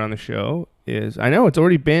they're on the show is, I know it's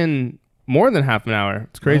already been more than half an hour.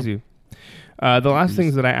 It's crazy. The last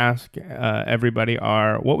things that I ask everybody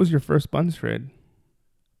are, what was your first buns trade?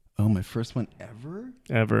 Oh, my first one ever?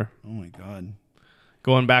 Ever. Oh my God.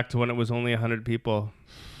 Going back to when it was only 100 people.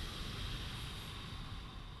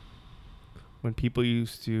 When people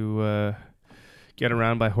used to get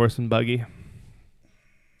around by horse and buggy.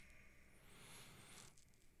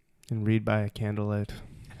 And read by a candlelight.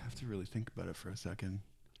 I'd have to really think about it for a second.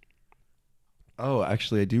 Oh,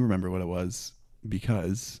 actually, I do remember what it was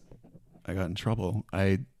because I got in trouble.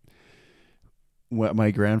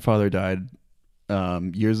 My grandfather died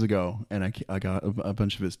years ago, and I got a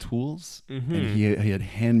bunch of his tools, and he had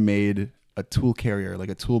handmade a tool carrier, like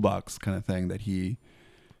a toolbox kind of thing that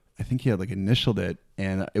I think he had like initialed it,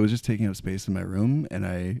 and it was just taking up space in my room, and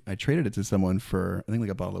I traded it to someone for, I think, like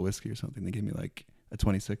a bottle of whiskey or something. They gave me like a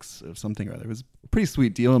 26 of something or other. It was a pretty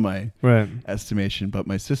sweet deal in my estimation, but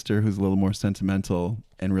my sister, who's a little more sentimental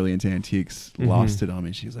and really into antiques, lost it on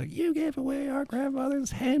me. She was like, "You gave away our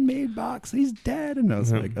grandfather's handmade box. He's dead." And I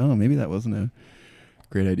was like, oh, maybe that wasn't a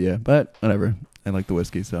great idea, but whatever. I like the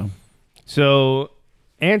whiskey, so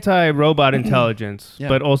anti-robot intelligence, Yeah.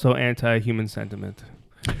 but also anti-human sentiment.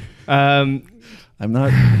 I'm not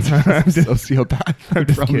a sociopath. I'm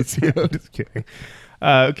just kidding.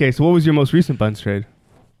 Okay, so what was your most recent buns trade?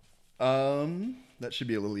 That should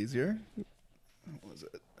be a little easier. What was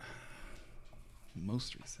it?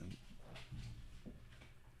 Most recent.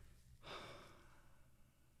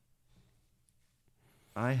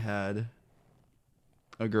 I had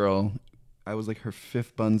a girl. I was like her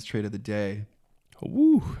 5th buns trade of the day.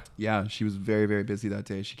 Woo. Yeah, she was very, very busy that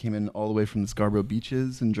day. She came in all the way from the Scarborough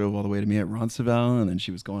beaches and drove all the way to me at Roncesvalles, and then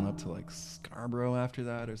she was going up to like Scarborough after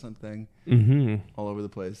that or something. All over the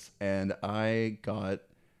place. And I got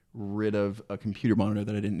rid of a computer monitor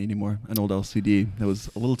that I didn't need anymore, an old LCD that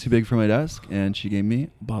was a little too big for my desk, and she gave me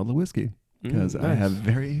a bottle of whiskey because I have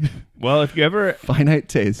very well, if you ever finite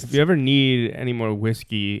tastes. If you ever need any more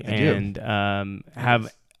whiskey and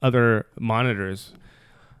have other monitors,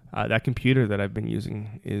 that computer that I've been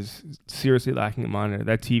using is seriously lacking a monitor.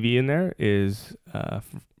 That TV in there is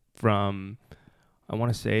from, I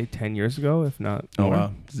want to say, 10 years ago, if not more. Oh,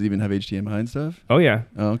 wow. Does it even have HDMI and stuff? Oh, yeah.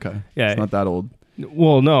 Oh, okay. Yeah. It's not that old.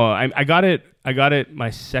 Well, no. I got it my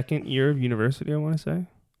second year of university, I want to say,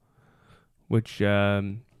 which,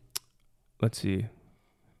 let's see,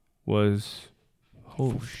 was...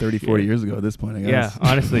 30, 40 years ago at this point, I guess. Yeah,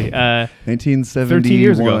 honestly. 1971. 13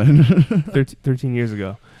 years ago. 13 years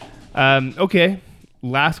ago. Okay.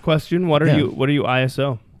 Last question. What are you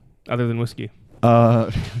ISO other than whiskey?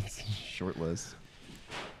 Short list.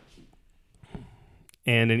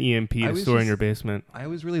 And an EMP to store in your basement. I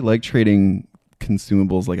always really like trading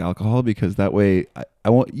consumables like alcohol because that way I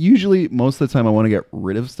want, usually most of the time I want to get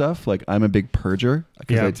rid of stuff. Like I'm a big purger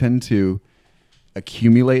because I tend to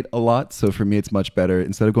accumulate a lot. So for me, it's much better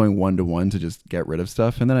instead of going 1-to-1 to just get rid of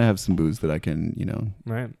stuff. And then I have some booze that I can,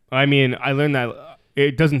 Right. I mean, I learned that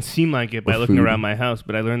it doesn't seem like it by looking around my house,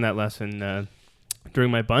 but I learned that lesson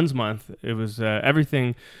during my buns month. It was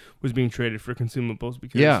everything was being traded for consumables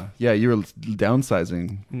because you were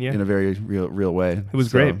downsizing in a very real way. It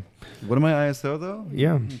was great. What am I ISO though?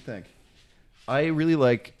 Yeah. Let me think. I really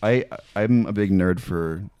like I'm a big nerd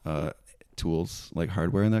for tools, like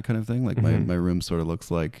hardware and that kind of thing. Like my room sort of looks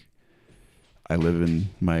like I live in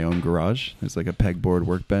my own garage. There's like a pegboard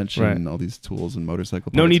workbench and all these tools and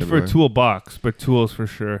motorcycle parts. No need everywhere. for a toolbox, but tools for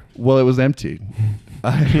sure. Well, it was empty.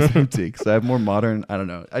 It was empty because I have more modern. I don't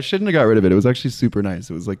know. I shouldn't have got rid of it. It was actually super nice.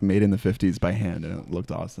 It was like made in the 50s by hand and it looked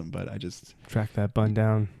awesome. But I just track that bun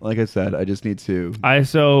down. Like I said, I just need to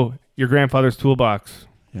ISO your grandfather's toolbox.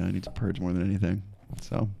 Yeah, I need to purge more than anything.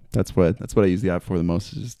 So that's what I use the app for the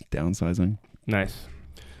most, is just downsizing. Nice.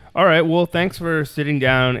 All right. Well, thanks for sitting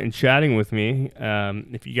down and chatting with me.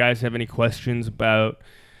 If you guys have any questions about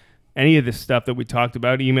any of this stuff that we talked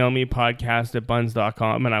about, email me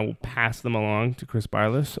podcast@buns.com and I will pass them along to Chris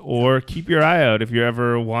Barlas, or keep your eye out if you're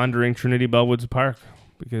ever wandering Trinity Bellwoods Park,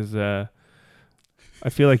 because I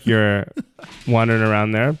feel like you're wandering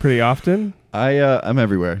around there pretty often. I'm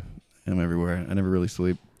everywhere. I never really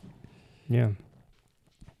sleep. Yeah.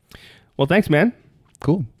 Well, thanks, man.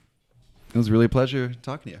 Cool. It was really a pleasure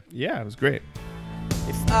talking to you. Yeah, it was great.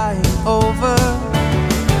 If I ain't over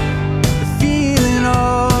the feeling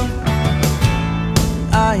of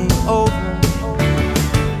I ain't over.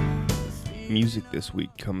 Music this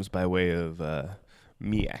week comes by way of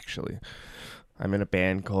me, actually. I'm in a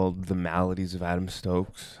band called The Maladies of Adam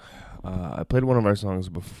Stokes. I played one of our songs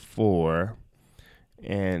before,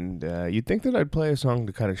 and you'd think that I'd play a song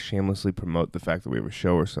to kind of shamelessly promote the fact that we have a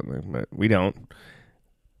show or something, but we don't.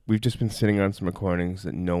 We've just been sitting on some recordings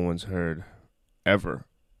that no one's heard ever.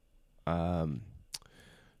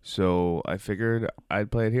 So I figured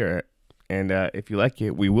I'd play it here. And if you like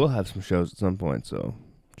it, we will have some shows at some point, so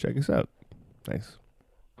check us out. Thanks.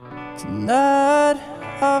 Tonight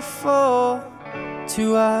I fall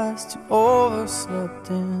to eyes to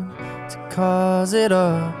overslept in, to cause it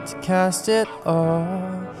up, to cast it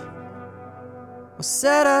off. We'll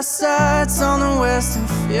set our sights on the western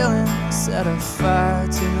feeling, set a fire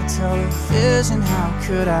to the television. How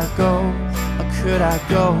could I go? How could I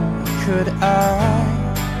go? How could I?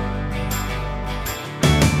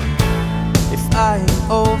 If I ain't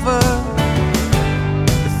over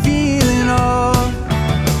the feeling of